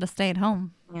 she should have stayed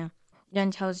home. Yeah.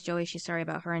 Jen tells Joey she's sorry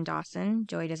about her and Dawson.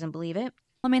 Joey doesn't believe it.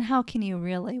 I mean, how can you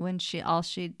really when all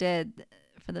she did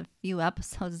for the few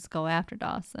episodes is go after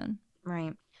Dawson?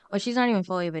 Right. Well, she's not even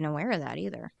fully been aware of that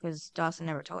either because Dawson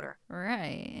never told her.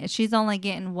 Right. She's only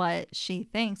getting what she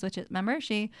thinks, which is, remember,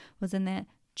 she was in that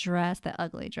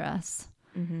ugly dress.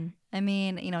 Mm-hmm. I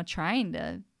mean, trying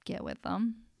to get with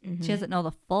them. Mm-hmm. She doesn't know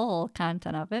the full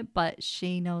content of it, but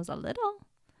she knows a little.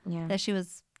 Yeah. That she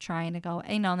was trying to go,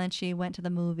 and then she went to the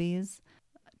movies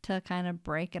to kind of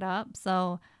break it up.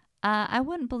 So I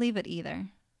wouldn't believe it either.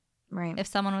 Right. If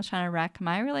someone was trying to wreck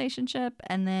my relationship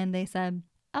and then they said,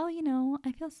 oh,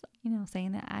 I feel,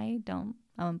 saying that I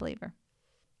wouldn't believe her.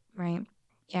 Right.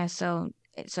 Yeah, so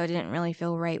it didn't really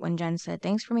feel right when Jen said,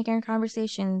 "Thanks for making our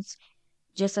conversations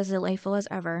just as delightful as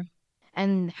ever,"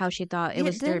 and how she thought it Yeah,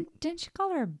 was their didn't she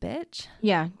call her a bitch?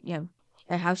 yeah,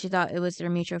 how she thought it was their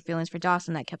mutual feelings for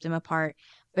Dawson that kept them apart,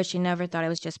 but she never thought it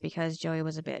was just because Joey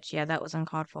was a bitch. Yeah, that was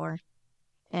uncalled for.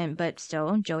 And but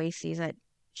still, Joey sees that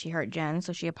she hurt Jen,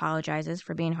 so she apologizes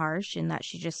for being harsh and that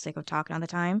she's just sick of talking all the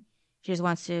time. She just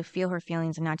wants to feel her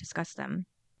feelings and not discuss them.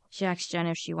 She asks Jen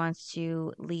if she wants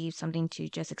to leave something to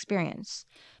just experience.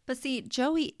 But see,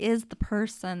 Joey is the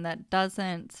person that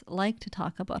doesn't like to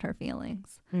talk about her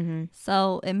feelings. Mm-hmm.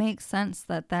 So it makes sense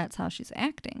that that's how she's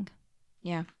acting.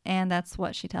 Yeah. And that's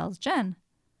what she tells Jen,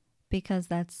 because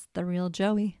that's the real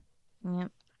Joey.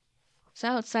 Yep. So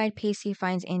outside, Pacey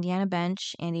finds Andie on a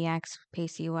bench. Andie asks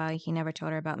Pacey why he never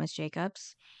told her about Miss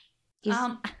Jacobs.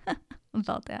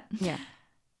 About that. Yeah.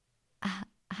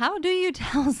 How do you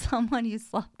tell someone you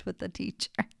slept with the teacher?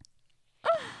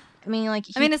 I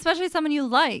mean, especially someone you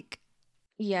like.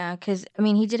 Yeah, because,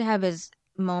 he did have his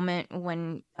moment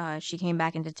when she came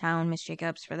back into town, Miss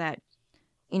Jacobs, for that,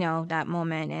 that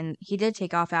moment. And he did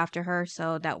take off after her,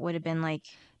 so that would have been like...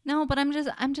 No, but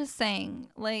I'm just saying,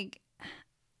 like...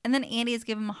 And then Andie is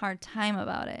giving him a hard time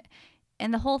about it.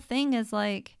 And the whole thing is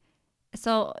like...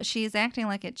 So she's acting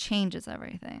like it changes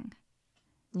everything.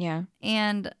 Yeah.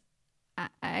 And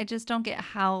I just don't get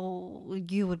how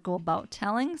you would go about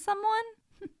telling someone.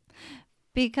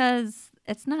 Because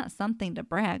it's not something to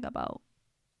brag about.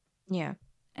 Yeah.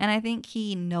 And I think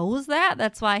he knows that.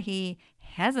 That's why he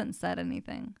hasn't said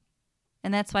anything.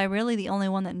 And that's why really the only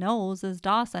one that knows is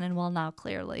Dawson. And well, now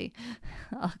clearly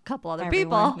a couple other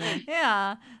Everyone, people.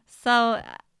 Yeah. So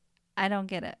I don't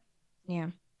get it. Yeah.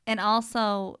 And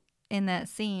also in that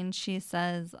scene, she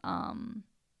says,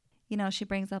 she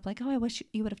brings up like, oh, I wish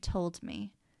you would have told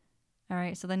me. All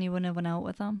right. So then you wouldn't have went out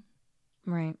with him.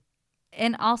 Right.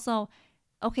 And also,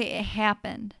 okay, it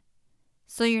happened.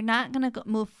 So you're not going to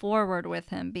move forward with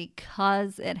him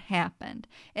because it happened.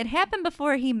 It happened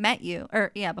before he met you.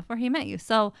 Before he met you.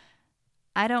 So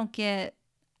I don't get...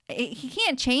 He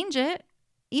can't change it.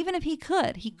 Even if he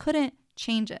could. He couldn't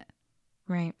change it.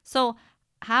 Right. So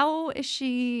how is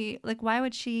she... Like, why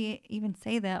would she even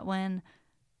say that when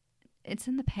it's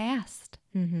in the past?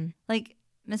 Mm-hmm. Like,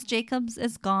 Miss Jacobs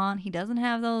is gone. He doesn't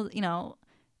have those...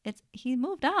 He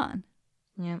moved on.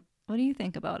 Yeah. What do you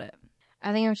think about it?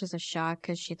 I think it was just a shock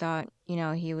because she thought,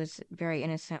 he was very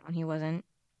innocent when he wasn't.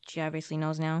 She obviously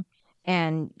knows now.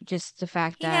 And just the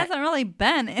fact he that... He hasn't really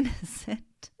been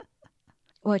innocent.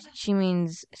 What she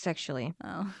means sexually.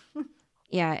 Oh.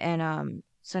 Yeah, and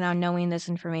so now knowing this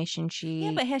information, she...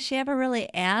 Yeah, but has she ever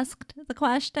really asked the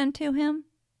question to him?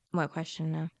 What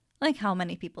question now? Like how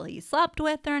many people he slept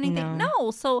with or anything?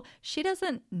 No, so she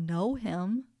doesn't know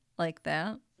him like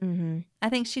that. Mm-hmm. I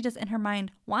think she just in her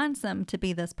mind wants him to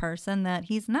be this person that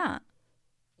he's not.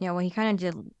 Yeah, well, he kind of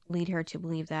did lead her to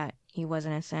believe that he was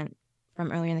innocent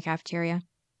from earlier in the cafeteria.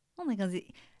 Only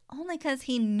because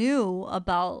he knew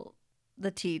about the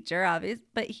teacher, obviously,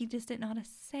 but he just didn't know how to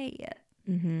say it.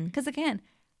 Mm-hmm. Because again,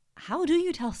 how do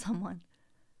you tell someone?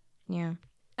 Yeah.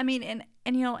 I mean,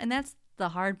 and that's the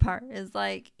hard part is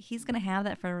like he's gonna have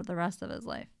that for the rest of his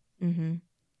life. Mm-hmm.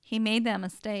 He made that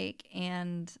mistake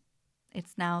and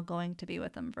it's now going to be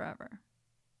with him forever.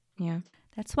 Yeah.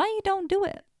 That's why you don't do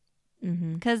it.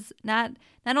 Mm-hmm. Because not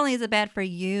only is it bad for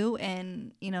you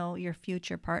and, your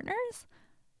future partners,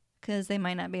 because they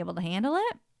might not be able to handle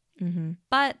it, mm-hmm.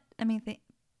 but,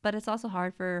 but it's also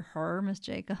hard for her, Miss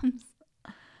Jacobs.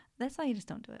 That's why you just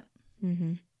don't do it.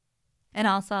 Mm-hmm. And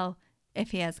also,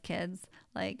 if he has kids,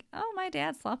 like, oh, my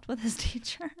dad slept with his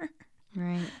teacher.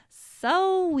 Right.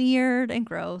 So weird and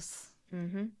gross.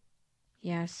 Mm-hmm.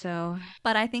 Yeah, so...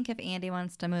 But I think if Andie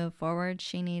wants to move forward,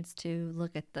 she needs to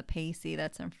look at the Pacey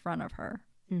that's in front of her.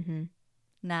 Mm-hmm.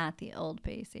 Not the old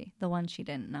Pacey, the one she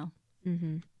didn't know.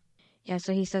 Mm-hmm. Yeah,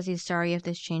 so he says he's sorry if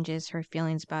this changes her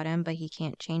feelings about him, but he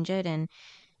can't change it. And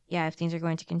yeah, if things are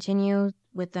going to continue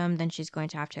with them, then she's going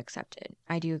to have to accept it.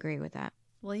 I do agree with that.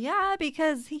 Well, yeah,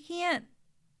 because he can't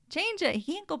change it.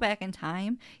 He can't go back in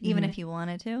time, even if he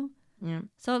wanted to. Yeah.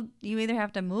 So you either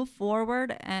have to move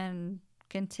forward and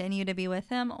continue to be with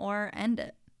him or end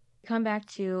it. Come back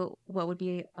to what would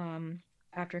be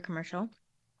after a commercial.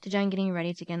 To Jen getting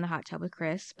ready to get in the hot tub with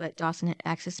Chris, but Dawson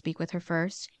asks to speak with her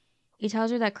first. He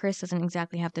tells her that Chris doesn't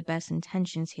exactly have the best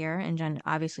intentions here, and Jen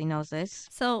obviously knows this.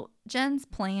 So Jen's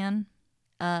plan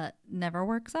never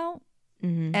works out,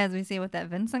 as we see with that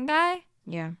Vincent guy.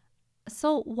 Yeah.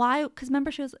 So why? Because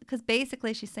remember, because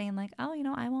basically she's saying like, oh,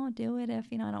 I won't do it if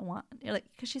I don't want. Like,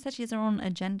 because she said she has her own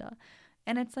agenda.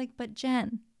 And it's like, but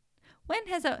Jen, when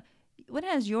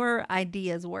has your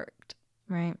ideas worked?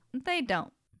 Right. They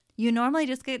don't. you normally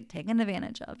just get taken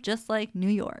advantage of, just like New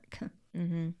York.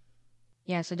 Mm-hmm.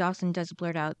 Yeah, so Dawson does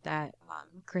blurt out that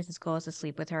Chris's goal is to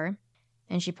sleep with her.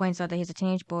 And she points out that he's a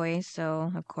teenage boy,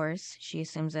 so of course she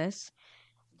assumes this.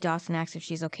 Dawson asks if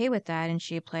she's okay with that, and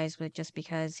she replies with just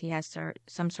because he has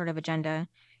some sort of agenda,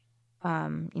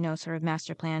 sort of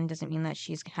master plan, doesn't mean that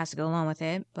she has to go along with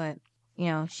it. But,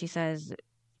 she says,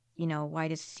 why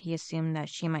does he assume that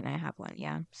she might not have one?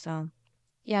 Yeah, so,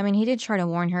 yeah, I mean, he did try to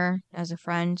warn her as a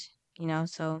friend,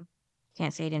 so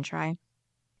can't say he didn't try.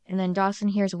 And then Dawson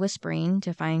hears whispering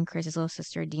to find Chris's little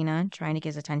sister, Dina, trying to get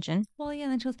his attention. Well, yeah,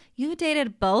 and then she goes, you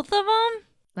dated both of them?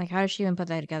 Like, how does she even put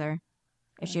that together?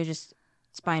 If she was just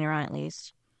spying around at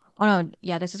least. Oh, no,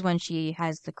 yeah, this is when she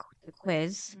has the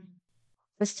quiz.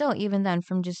 But still, even then,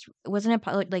 from just, wasn't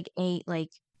it like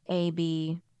A,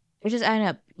 B, it was just adding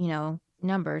up,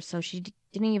 numbers. So she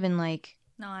didn't even like.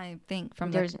 No, I think I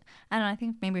don't know, I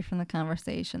think maybe from the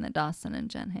conversation that Dawson and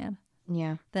Jen had.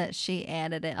 Yeah. That she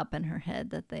added it up in her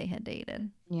head that they had dated.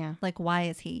 Yeah. Like, why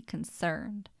is he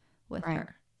concerned with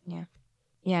her? Yeah.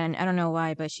 Yeah, and I don't know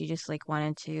why, but she just like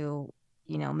wanted to,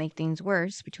 make things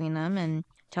worse between them, and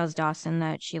tells Dawson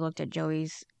that she looked at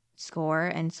Joey's score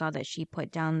and saw that she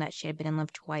put down that she had been in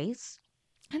love twice.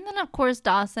 And then, of course,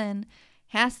 Dawson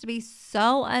has to be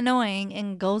so annoying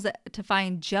and goes to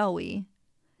find Joey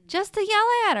just to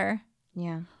yell at her.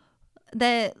 Yeah.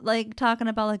 That, like, talking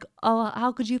about, like, oh,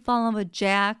 how could you fall in love with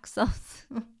Jack? So,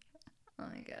 oh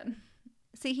my God.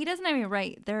 See, he doesn't have me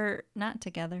right. They're not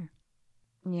together.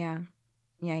 Yeah.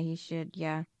 Yeah, he should.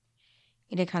 Yeah.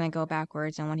 He did kind of go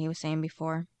backwards on what he was saying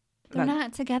before. They're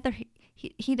not together.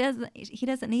 He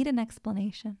doesn't need an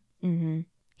explanation. Mm-hmm.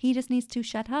 He just needs to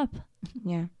shut up.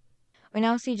 Yeah. We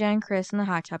now see Jen and Chris in the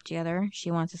hot tub together.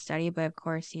 She wants to study, but of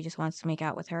course he just wants to make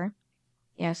out with her.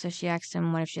 Yeah, so she asks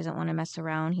him what if she doesn't want to mess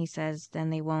around. He says then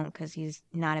they won't because he's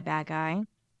not a bad guy.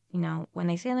 When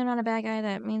they say they're not a bad guy,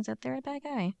 that means that they're a bad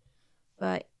guy.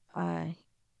 But,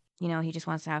 he just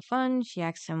wants to have fun. She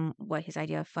asks him what his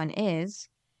idea of fun is.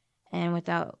 And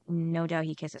without no doubt,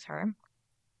 he kisses her.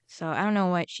 So I don't know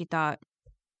what she thought,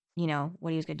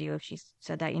 what he was going to do if she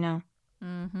said that,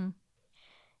 Mm-hmm.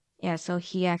 Yeah, so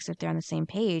he asks if they're on the same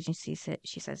page, and she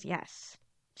says yes.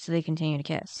 So they continue to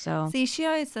kiss. So see, she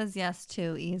always says yes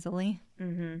too easily.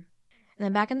 Mm-hmm. And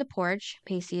then back in the porch,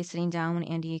 Pacey is sitting down when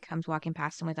Andie comes walking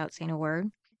past him without saying a word.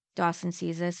 Dawson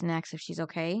sees this and asks if she's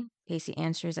okay. Pacey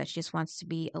answers that she just wants to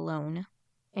be alone.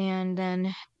 And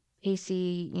then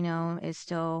Pacey, is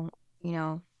still,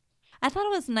 I thought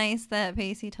it was nice that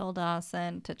Pacey told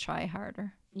Dawson to try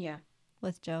harder. Yeah.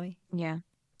 With Joey. Yeah.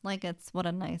 Like, it's what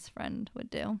a nice friend would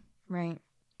do. Right.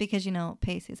 Because,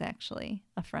 Pacey's actually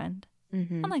a friend.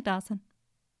 Mm-hmm. Unlike Dawson.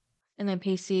 And then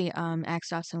Pacey asks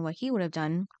Dawson what he would have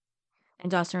done.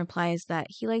 And Dawson replies that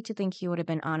he liked to think he would have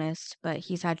been honest, but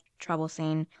he's had trouble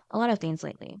saying a lot of things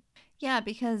lately. Yeah,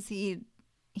 because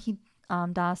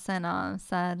Dawson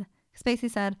said, Pacey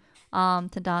said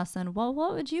to Dawson, well,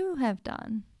 what would you have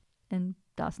done? And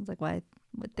Dawson's like, well, I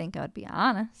would think I would be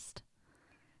honest.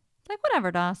 It's like,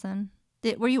 whatever, Dawson.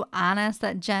 Were you honest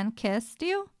that Jen kissed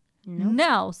you? Nope.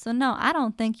 No. So, no, I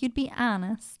don't think you'd be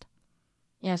honest.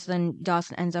 Yeah, so then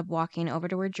Dawson ends up walking over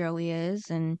to where Joey is,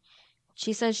 and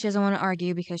she says she doesn't want to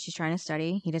argue because she's trying to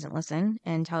study. He doesn't listen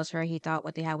and tells her he thought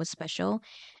what they had was special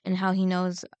and how he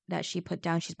knows that she put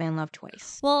down she's been in love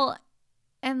twice. Well,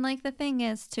 and like the thing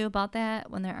is, too, about that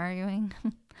when they're arguing,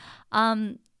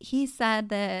 he said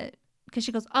that, because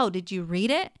she goes, oh, did you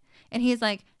read it? And he's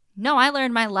like, no, I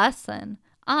learned my lesson.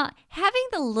 Having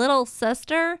the little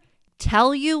sister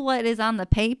tell you what is on the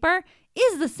paper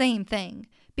is the same thing.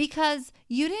 Because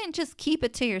you didn't just keep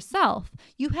it to yourself.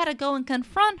 You had to go and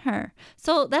confront her.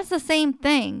 So that's the same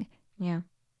thing. Yeah.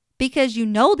 Because you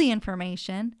know the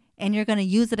information and you're going to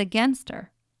use it against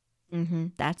her. Mm-hmm.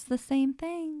 That's the same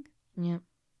thing. Yeah.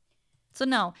 So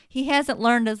no, he hasn't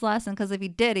learned his lesson, because if he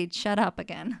did, he'd shut up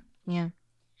again. Yeah.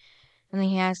 And then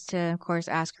he has to, of course,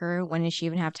 ask her when does she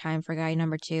even have time for guy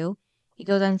number 2. He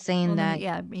goes on saying that...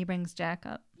 Yeah, he brings Jack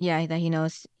up. Yeah, that he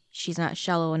knows she's not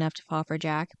shallow enough to fall for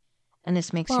Jack. And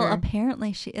this makes her... Well,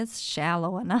 apparently she is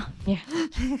shallow enough. Yeah.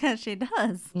 Because she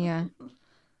does. Yeah.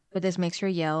 But this makes her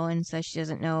yell and says she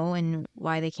doesn't know and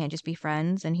why they can't just be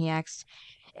friends. And he asks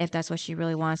if that's what she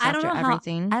really wants after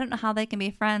everything. I don't know how they can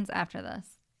be friends after this.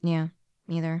 Yeah,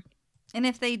 neither. And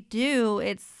if they do,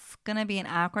 it's going to be an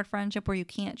awkward friendship where you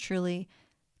can't truly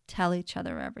tell each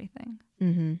other everything.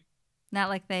 Mm-hmm. Not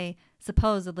like they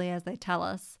supposedly, as they tell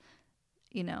us,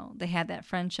 they had that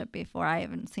friendship before. I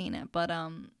haven't seen it, but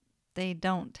they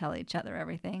don't tell each other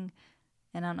everything.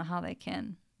 And I don't know how they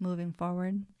can moving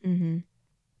forward. Mm-hmm.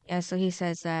 Yeah, so he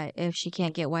says that if she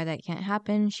can't get why that can't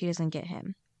happen, she doesn't get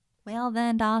him. Well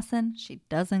then, Dawson, she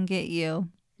doesn't get you.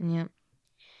 Yep.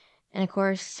 And of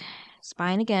course,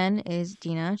 spying again is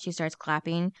Dina. She starts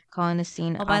clapping, calling the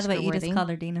scene Oh, by the way, you just Oscar-worthy. called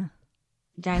her Dina.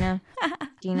 Dina?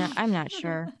 I'm not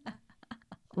sure.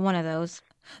 One of those.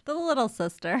 The little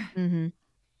sister. Mm-hmm.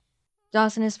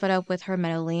 Dawson is fed up with her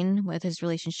meddling with his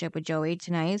relationship with Joey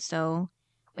tonight, so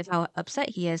with how upset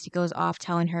he is, he goes off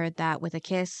telling her that with a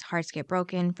kiss, hearts get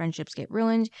broken, friendships get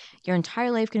ruined, your entire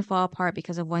life can fall apart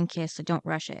because of one kiss, so don't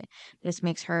rush it. This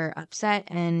makes her upset,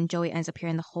 and Joey ends up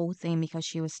hearing the whole thing because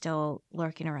she was still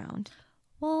lurking around.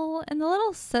 Well, and the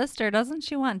little sister, doesn't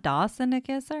she want Dawson to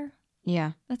kiss her?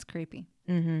 Yeah. That's creepy.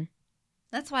 Mm-hmm.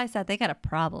 That's why I said they got a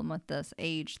problem with this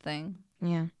age thing.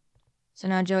 Yeah. So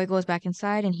now Joey goes back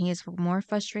inside, and he is more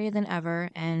frustrated than ever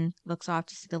and looks off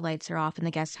to see the lights are off in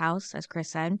the guest house, as Chris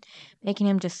said, making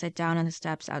him just sit down on the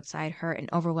steps outside, hurt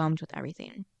and overwhelmed with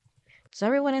everything. So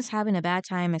everyone is having a bad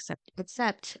time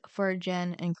except for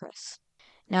Jen and Chris.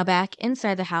 Now back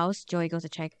inside the house, Joey goes to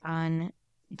check on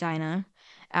Dinah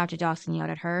after Dawson yelled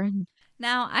at her.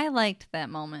 Now, I liked that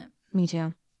moment. Me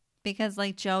too. Because,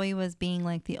 like, Joey was being,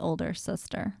 like, the older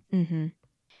sister. Mm-hmm.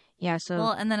 Yeah, so...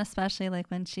 Well, and then especially, like,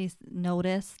 when she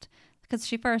noticed, because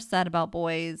she first said about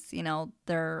boys, you know,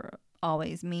 they're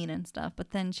always mean and stuff.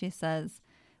 But then she says,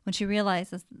 when she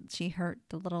realizes she hurt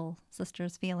the little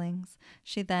sister's feelings,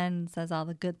 she then says all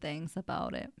the good things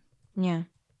about it. Yeah,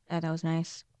 that was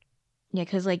nice. Yeah,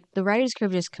 because, like, the writers could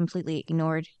have just completely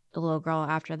ignored the little girl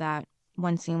after that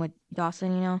one scene with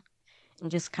Dawson, you know?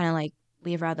 And just kind of, like,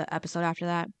 leave her out of the episode after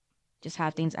that. Just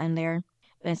have things end there.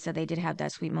 But instead, they did have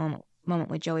that sweet moment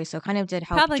with Joey, so it kind of did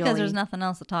help Probably because Joey. there's nothing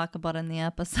else to talk about in the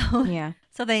episode. Yeah.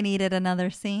 So they needed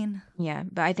another scene. Yeah,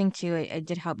 but I think, too, it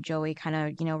did help Joey kind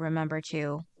of, you know, remember,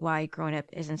 too, why growing up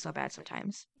isn't so bad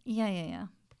sometimes. Yeah.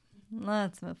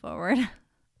 Let's move forward.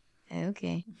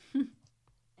 Okay.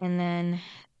 And then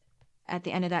at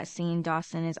the end of that scene,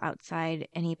 Dawson is outside,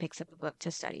 and he picks up a book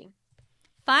to study.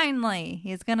 Finally,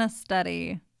 he's going to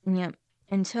study. Yep.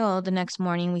 Until the next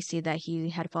morning, we see that he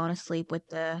had fallen asleep with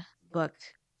the book,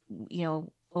 you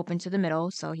know, open to the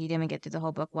middle, so he didn't get through the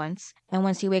whole book once. And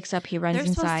once he wakes up, he runs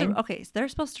inside. So they're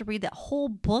supposed to read that whole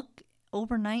book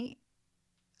overnight?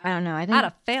 I don't know. I'd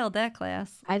have failed that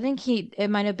class. I think it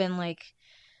might have been like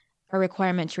a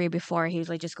requirement to read before. He was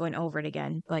like just going over it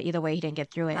again. But either way, he didn't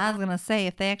get through it. I was going to say,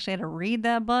 if they actually had to read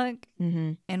that book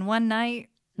in one night,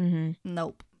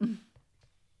 nope.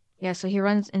 Yeah, so he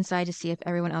runs inside to see if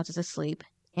everyone else is asleep.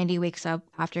 Andie wakes up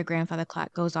after grandfather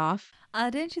clock goes off.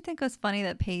 Didn't you think it was funny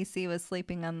that Pacey was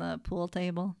sleeping on the pool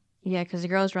table? Yeah, because the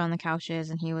girls were on the couches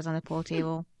and he was on the pool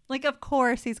table. Like, of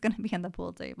course he's going to be on the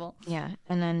pool table. Yeah,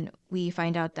 and then we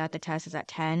find out that the test is at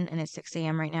 10 and it's 6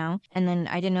 a.m. right now. And then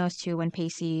I did notice too, when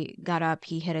Pacey got up,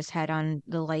 he hit his head on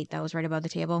the light that was right above the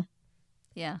table.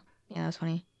 Yeah. Yeah, that was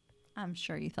funny. I'm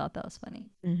sure you thought that was funny.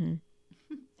 Mm-hmm.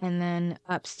 And then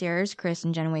upstairs, Chris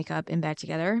and Jen wake up in bed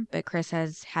together, but Chris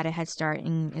has had a head start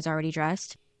and is already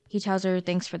dressed. He tells her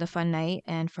thanks for the fun night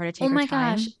and for her to take her time. Oh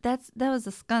my gosh, that was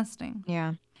disgusting.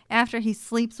 Yeah. After he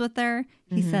sleeps with her,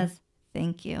 he says,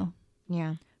 thank you.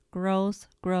 Yeah. Gross.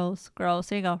 There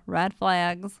you go. Red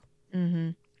flags.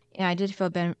 Mm-hmm. Yeah, I did feel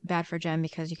bad for Jen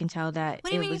because you can tell that What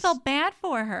do you mean you felt bad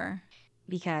for her?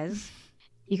 Because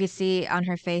you could see on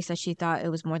her face that she thought it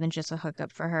was more than just a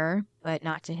hookup for her, but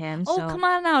not to him. Oh, come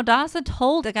on now. Dawson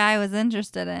told the guy I was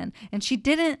interested in, and she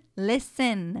didn't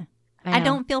listen. I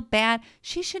don't feel bad.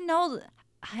 She should know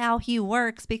how he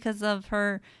works because of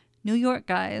her New York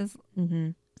guys.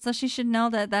 Mm-hmm. So she should know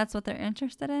that that's what they're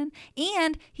interested in.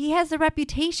 And he has a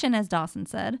reputation, as Dawson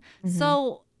said. Mm-hmm.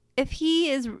 So if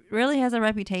he really has a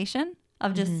reputation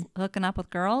of just hooking up with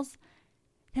girls,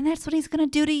 then that's what he's going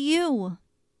to do to you.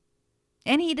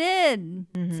 And he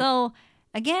did. Mm-hmm. So,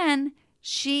 again,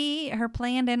 her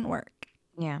plan didn't work.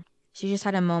 Yeah. She just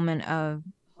had a moment of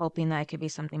hoping that it could be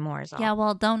something more. Yeah,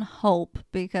 well, don't hope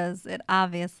because it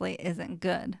obviously isn't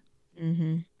good.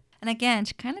 Mm-hmm. And again,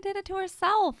 she kind of did it to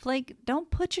herself. Like, don't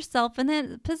put yourself in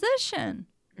that position.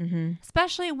 Mm-hmm.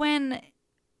 Especially when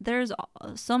there's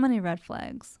so many red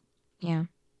flags. Yeah.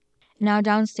 Now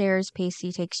downstairs,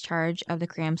 Pacey takes charge of the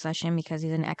cram session because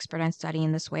he's an expert on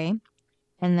studying this way.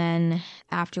 And then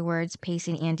afterwards,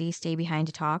 Pacey and Andie stay behind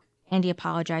to talk. Andie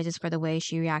apologizes for the way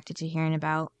she reacted to hearing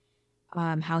about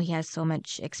how he has so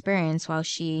much experience while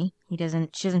she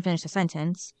doesn't finish the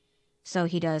sentence. So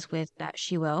he does with that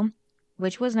she will,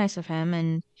 which was nice of him.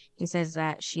 And he says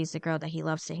that she's the girl that he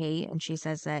loves to hate. And she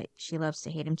says that she loves to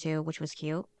hate him too, which was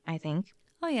cute, I think.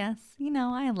 Oh, yes.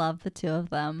 I love the two of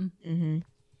them. Mm-hmm.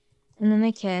 And then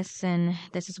they kiss. And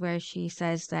this is where she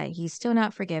says that he's still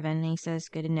not forgiven. And he says,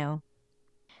 good to know.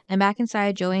 And back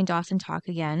inside, Joey and Dawson talk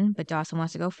again, but Dawson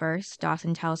wants to go first.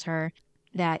 Dawson tells her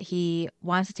that he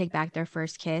wants to take back their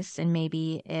first kiss, and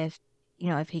maybe if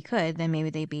he could, then maybe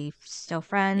they'd be still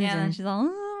friends. Yeah, and then and she's all,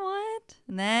 what?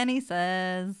 And then he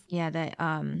says, yeah, that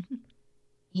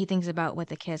he thinks about what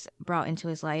the kiss brought into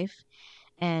his life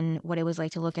and what it was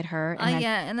like to look at her. And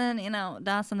yeah, and then,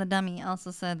 Dawson the dummy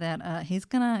also said that he's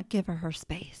going to give her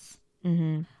space.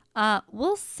 Mm-hmm.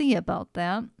 We'll see about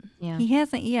that. Yeah. He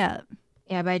hasn't yet.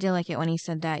 Yeah, but I did like it when he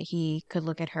said that he could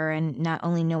look at her and not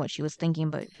only know what she was thinking,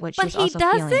 but what she was also feeling.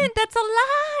 But he doesn't. That's a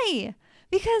lie.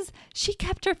 Because she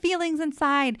kept her feelings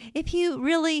inside. If you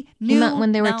really knew. He meant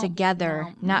when they were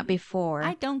together, not before.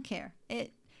 I don't care.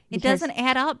 It doesn't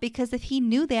add up, because if he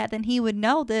knew that, then he would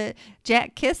know that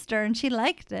Jack kissed her and she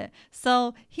liked it.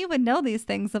 So he would know these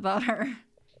things about her.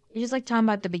 You're just like talking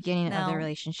about the beginning of the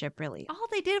relationship, really. All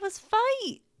they did was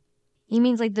fight. He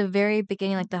means like the very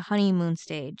beginning, like the honeymoon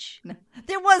stage. No,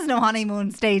 there was no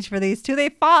honeymoon stage for these two. They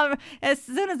fought as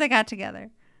soon as they got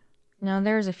together. No,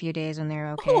 there was a few days when they were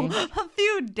okay. Oh, a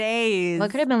few days. Well,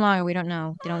 it could have been longer. We don't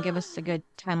know. They don't give us a good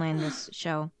timeline in this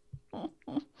show.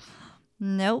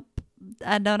 Nope.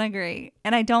 I don't agree.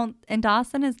 And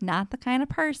Dawson is not the kind of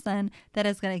person that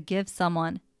is going to give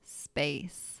someone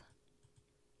space.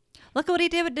 Look at what he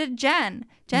did with Jen.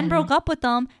 Jen broke up with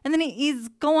him, and then he's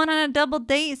going on a double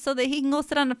date so that he can go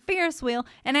sit on a Ferris wheel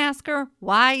and ask her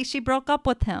why she broke up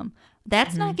with him.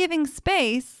 That's not giving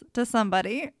space to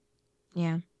somebody.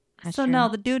 Yeah. So true. no,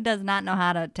 the dude does not know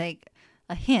how to take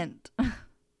a hint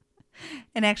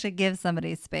and actually give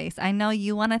somebody space. I know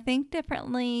you want to think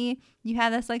differently. You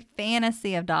have this like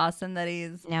fantasy of Dawson that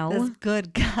he's this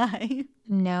good guy.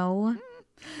 No.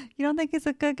 You don't think he's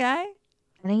a good guy?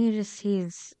 I think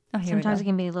he's sometimes it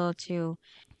can be a little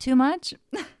too much.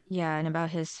 Yeah, and about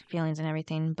his feelings and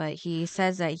everything. But he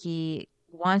says that he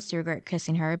wants to regret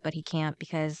kissing her, but he can't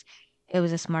because it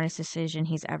was the smartest decision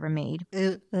he's ever made.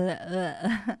 And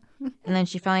then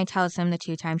she finally tells him the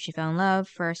 2 times she fell in love,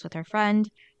 first with her friend,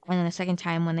 and then the second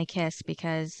time when they kissed,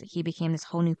 because he became this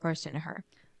whole new person to her.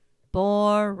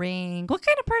 Boring. What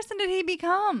kind of person did he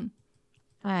become?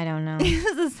 I don't know. He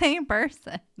was the same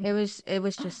person. It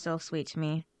was just so sweet to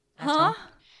me. That's huh? all.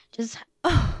 Just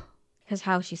because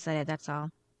how she said it, that's all.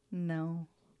 No.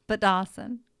 But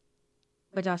Dawson.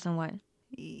 But Dawson what?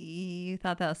 You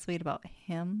thought that was sweet about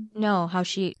him? No, how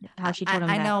she told him that.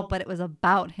 I know, but it was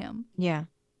about him. Yeah.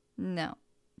 No.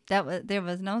 There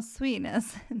was no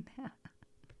sweetness in that.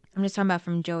 I'm just talking about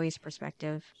from Joey's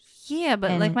perspective. Yeah,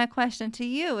 but like my question to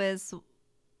you is,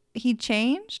 he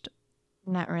changed?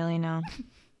 Not really, no.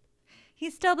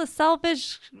 He's still the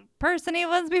selfish person he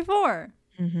was before.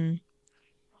 Mm-hmm.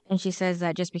 And she says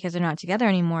that just because they're not together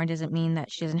anymore doesn't mean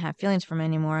that she doesn't have feelings for him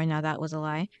anymore. Now that was a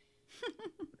lie.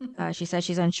 She says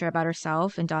she's unsure about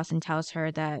herself, and Dawson tells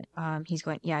her that he's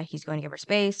going to give her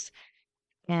space.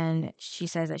 And she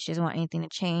says that she doesn't want anything to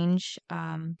change.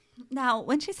 Now,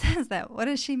 when she says that, what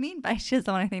does she mean by she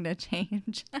doesn't want anything to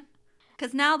change?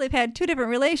 Because now they've had 2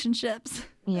 different relationships.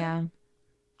 Yeah.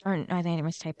 Or I think I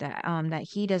mistyped that. That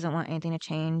he doesn't want anything to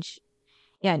change.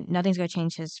 Yeah, nothing's going to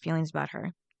change his feelings about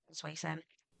her. That's what he said.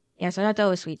 Yeah, so I thought that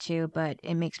was sweet too, but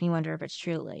it makes me wonder if it's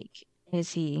true. Like,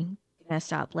 is he going to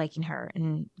stop liking her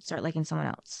and start liking someone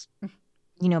else?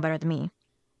 You know better than me.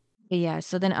 But yeah,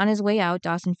 so then on his way out,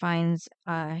 Dawson finds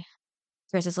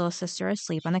Chris's little sister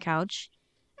asleep on the couch.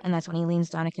 And that's when he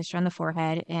leans down to kiss her on the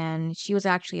forehead. And she was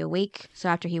actually awake. So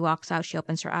after he walks out, she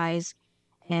opens her eyes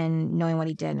and knowing what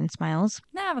he did and smiles.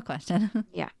 Now I have a question.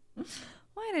 Yeah.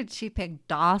 Why did she pick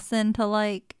Dawson to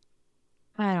like?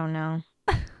 I don't know.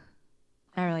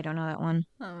 I really don't know that one.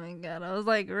 Oh my God. I was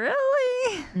like,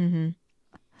 really? Mm-hmm.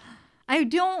 I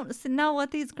don't know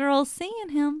what these girls see in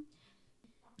him.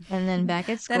 And then back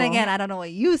at school. Then again, I don't know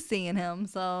what you see in him,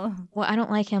 so. Well, I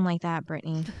don't like him like that,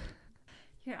 Brittany.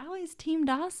 You're always Team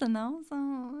Dawson, though, so.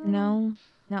 No,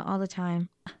 not all the time.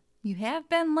 You have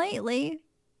been lately.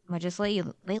 But just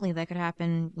lately, that could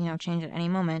happen, change at any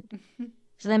moment.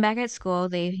 So then back at school,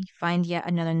 they find yet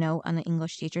another note on the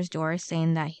English teacher's door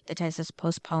saying that the test is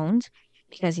postponed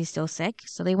because he's still sick.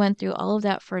 So they went through all of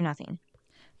that for nothing.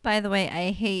 By the way,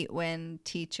 I hate when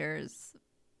teachers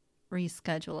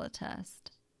reschedule a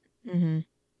test. Mm-hmm.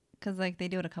 Because, like, they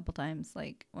do it a couple times.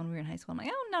 Like, when we were in high school, I'm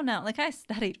like, oh, no. Like, I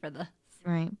studied for this.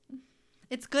 Right.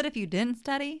 It's good if you didn't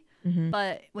study. Mm-hmm.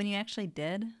 But when you actually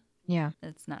did, yeah,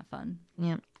 it's not fun.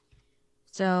 Yeah.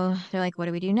 So they're like, what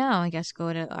do we do now? I guess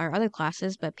go to our other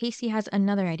classes. But Pacey has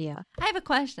another idea. I have a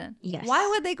question. Yes. Why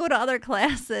would they go to other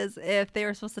classes if they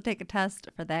were supposed to take a test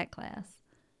for that class?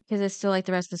 Because it's still like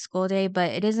the rest of the school day,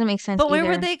 but it doesn't make sense. But where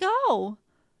would they go?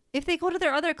 If they go to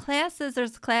their other classes,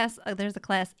 there's a class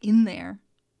in there.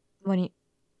 What do you...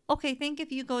 Okay, think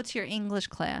if you go to your English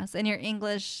class and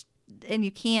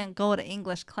you can't go to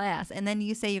English class and then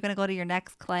you say you're going to go to your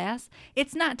next class,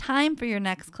 it's not time for your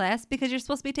next class because you're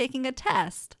supposed to be taking a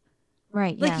test.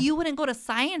 Right, Like yeah. you wouldn't go to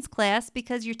science class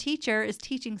because your teacher is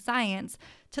teaching science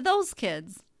to those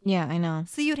kids. Yeah, I know.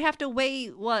 So you'd have to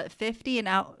wait, 50 an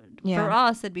hour? Yeah. For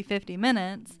us, it'd be 50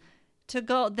 minutes to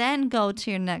go to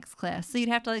your next class. So you'd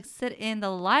have to like sit in the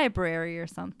library or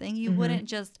something. You wouldn't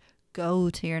just go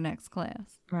to your next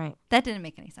class. Right. That didn't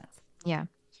make any sense. Yeah.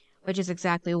 Which is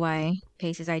exactly why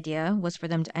Pacey's idea was for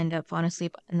them to end up falling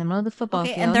asleep in the middle of the football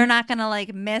field. And they're not going to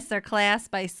like miss their class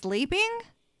by sleeping?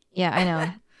 Yeah, I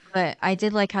know. But I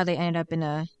did like how they ended up in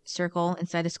a circle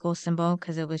inside the school symbol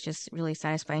because it was just really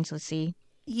satisfying to see.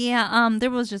 Yeah, there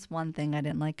was just one thing I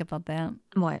didn't like about that.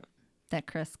 What? That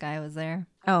Chris guy was there.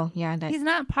 Oh, yeah. He's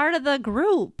not part of the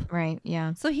group. Right,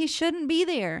 yeah. So he shouldn't be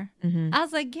there. I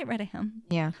was like, get rid of him.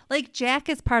 Yeah. Like, Jack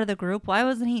is part of the group. Why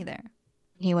wasn't he there?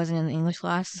 He wasn't in the English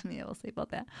class. Yeah, we'll see about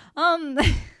that.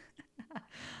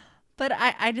 But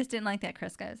I just didn't like that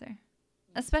Chris guy was there.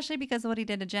 Especially because of what he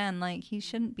did to Jen. Like, he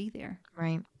shouldn't be there.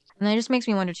 Right. And that just makes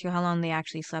me wonder, too, how long they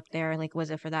actually slept there. Like, was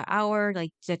it for that hour?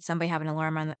 Like, did somebody have an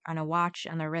alarm on a watch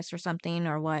on their wrist or something?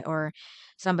 Or what? Or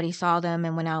somebody saw them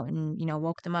and went out and,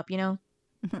 woke them up,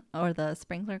 Or the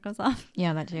sprinkler goes off.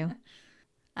 Yeah, that too.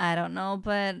 I don't know,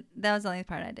 but that was the only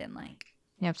part I didn't like.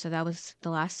 Yep, so that was the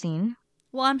last scene.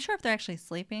 Well, I'm sure if they're actually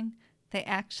sleeping, they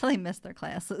actually missed their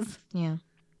classes. Yeah.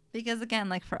 Because, again,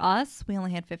 like for us, we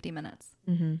only had 50 minutes.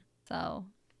 Mm-hmm. So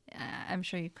I'm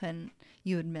sure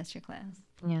you would miss your class.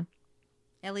 Yeah.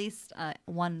 At least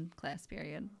one class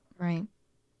period. Right.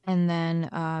 And then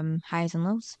highs and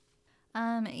lows.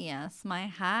 Yes, my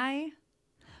high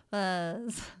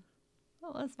was...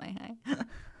 What was my high?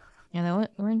 Yeah, there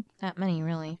weren't that many,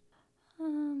 really.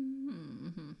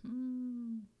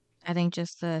 I think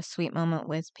just the sweet moment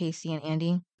with Pacey and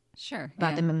Andie. Sure.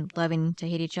 About them loving to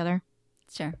hate each other.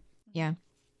 Sure. Yeah.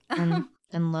 And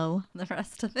then low. The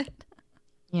rest of it.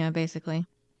 Yeah, basically.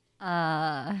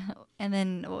 And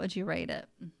then what would you rate it?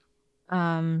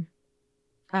 I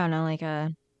don't know, like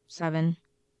a 7.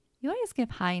 You always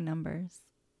give high numbers.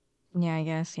 Yeah, I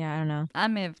guess. Yeah, I don't know.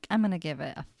 I'm gonna give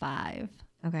it a 5.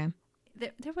 Okay.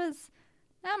 There was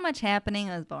not much happening.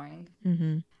 It was boring.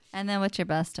 Mm-hmm. And then what's your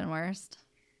best and worst?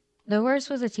 The worst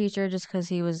was the teacher just because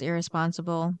he was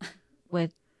irresponsible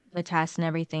with the tests and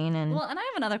everything. And Well, and I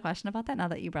have another question about that now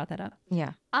that you brought that up.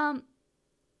 yeah.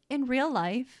 In real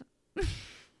life,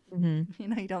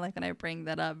 Mm-hmm. you don't like when I bring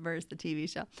that up versus the TV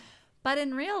show. But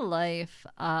in real life,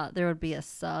 there would be a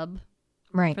sub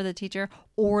Right. for the teacher,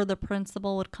 or the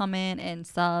principal would come in and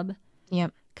sub.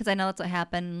 Yep. Because I know that's what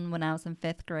happened when I was in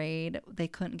 5th grade. They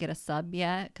couldn't get a sub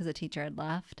yet because the teacher had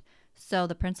left. So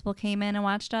the principal came in and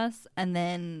watched us, and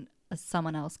then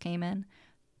someone else came in.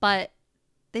 But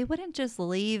they wouldn't just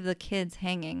leave the kids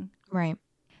hanging. Right.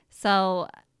 So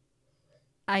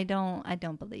I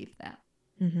don't believe that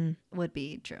Mm-hmm. would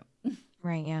be true.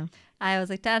 Right, yeah. I was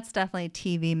like, that's definitely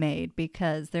TV made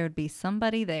because there would be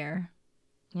somebody there.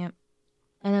 Yep.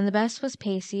 And then the best was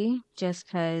Pacey, just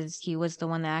because he was the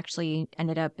one that actually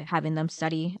ended up having them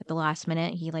study at the last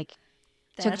minute. He took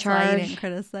That's why you charge. didn't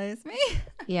criticize me.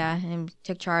 Yeah, and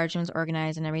took charge and was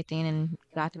organized and everything and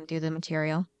got them through the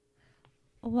material.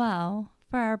 Wow.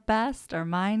 For our best, our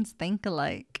minds think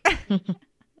alike.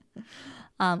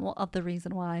 Well, of the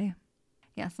reason why.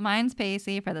 Yes, mine's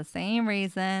Pacey for the same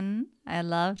reason. I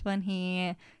loved when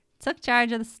he took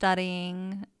charge of the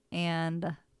studying,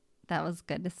 and that was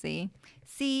good to see.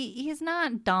 See, he's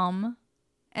not dumb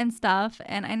and stuff,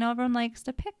 and I know everyone likes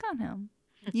to pick on him.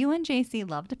 You and JC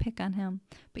love to pick on him,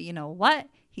 but you know what?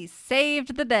 He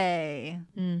saved the day.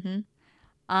 Mm-hmm.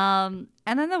 And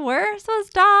then the worst was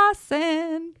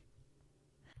Dawson.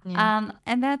 Yeah.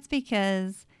 And that's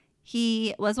because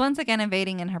he was once again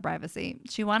invading in her privacy.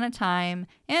 She wanted time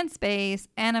and space,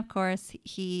 and of course,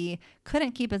 he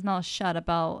couldn't keep his mouth shut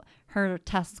about her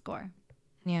test score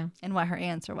Yeah. and what her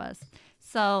answer was.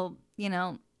 So,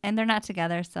 and they're not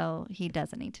together, so he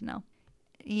doesn't need to know.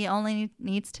 He only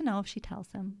needs to know if she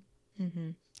tells him. Mm-hmm.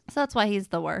 So that's why he's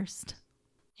the worst.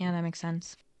 Yeah, that makes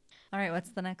sense. All right,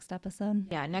 what's the next episode?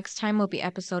 Yeah, next time will be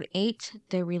episode 8,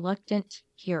 The Reluctant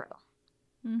Hero.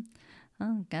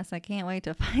 Oh, guess I can't wait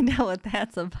to find out what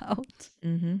that's about.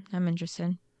 Mm-hmm. I'm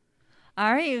interested.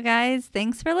 All right, you guys.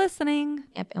 Thanks for listening.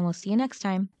 Yep, and we'll see you next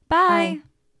time. Bye. Bye.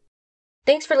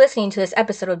 Thanks for listening to this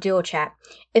episode of Duo Chat.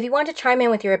 If you want to chime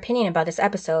in with your opinion about this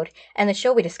episode and the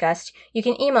show we discussed, you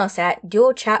can email us at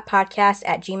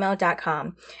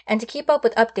duochatpodcast@gmail.com. And to keep up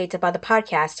with updates about the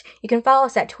podcast, you can follow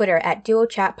us at Twitter at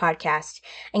duochatpodcast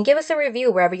and give us a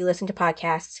review wherever you listen to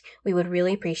podcasts. We would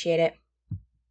really appreciate it.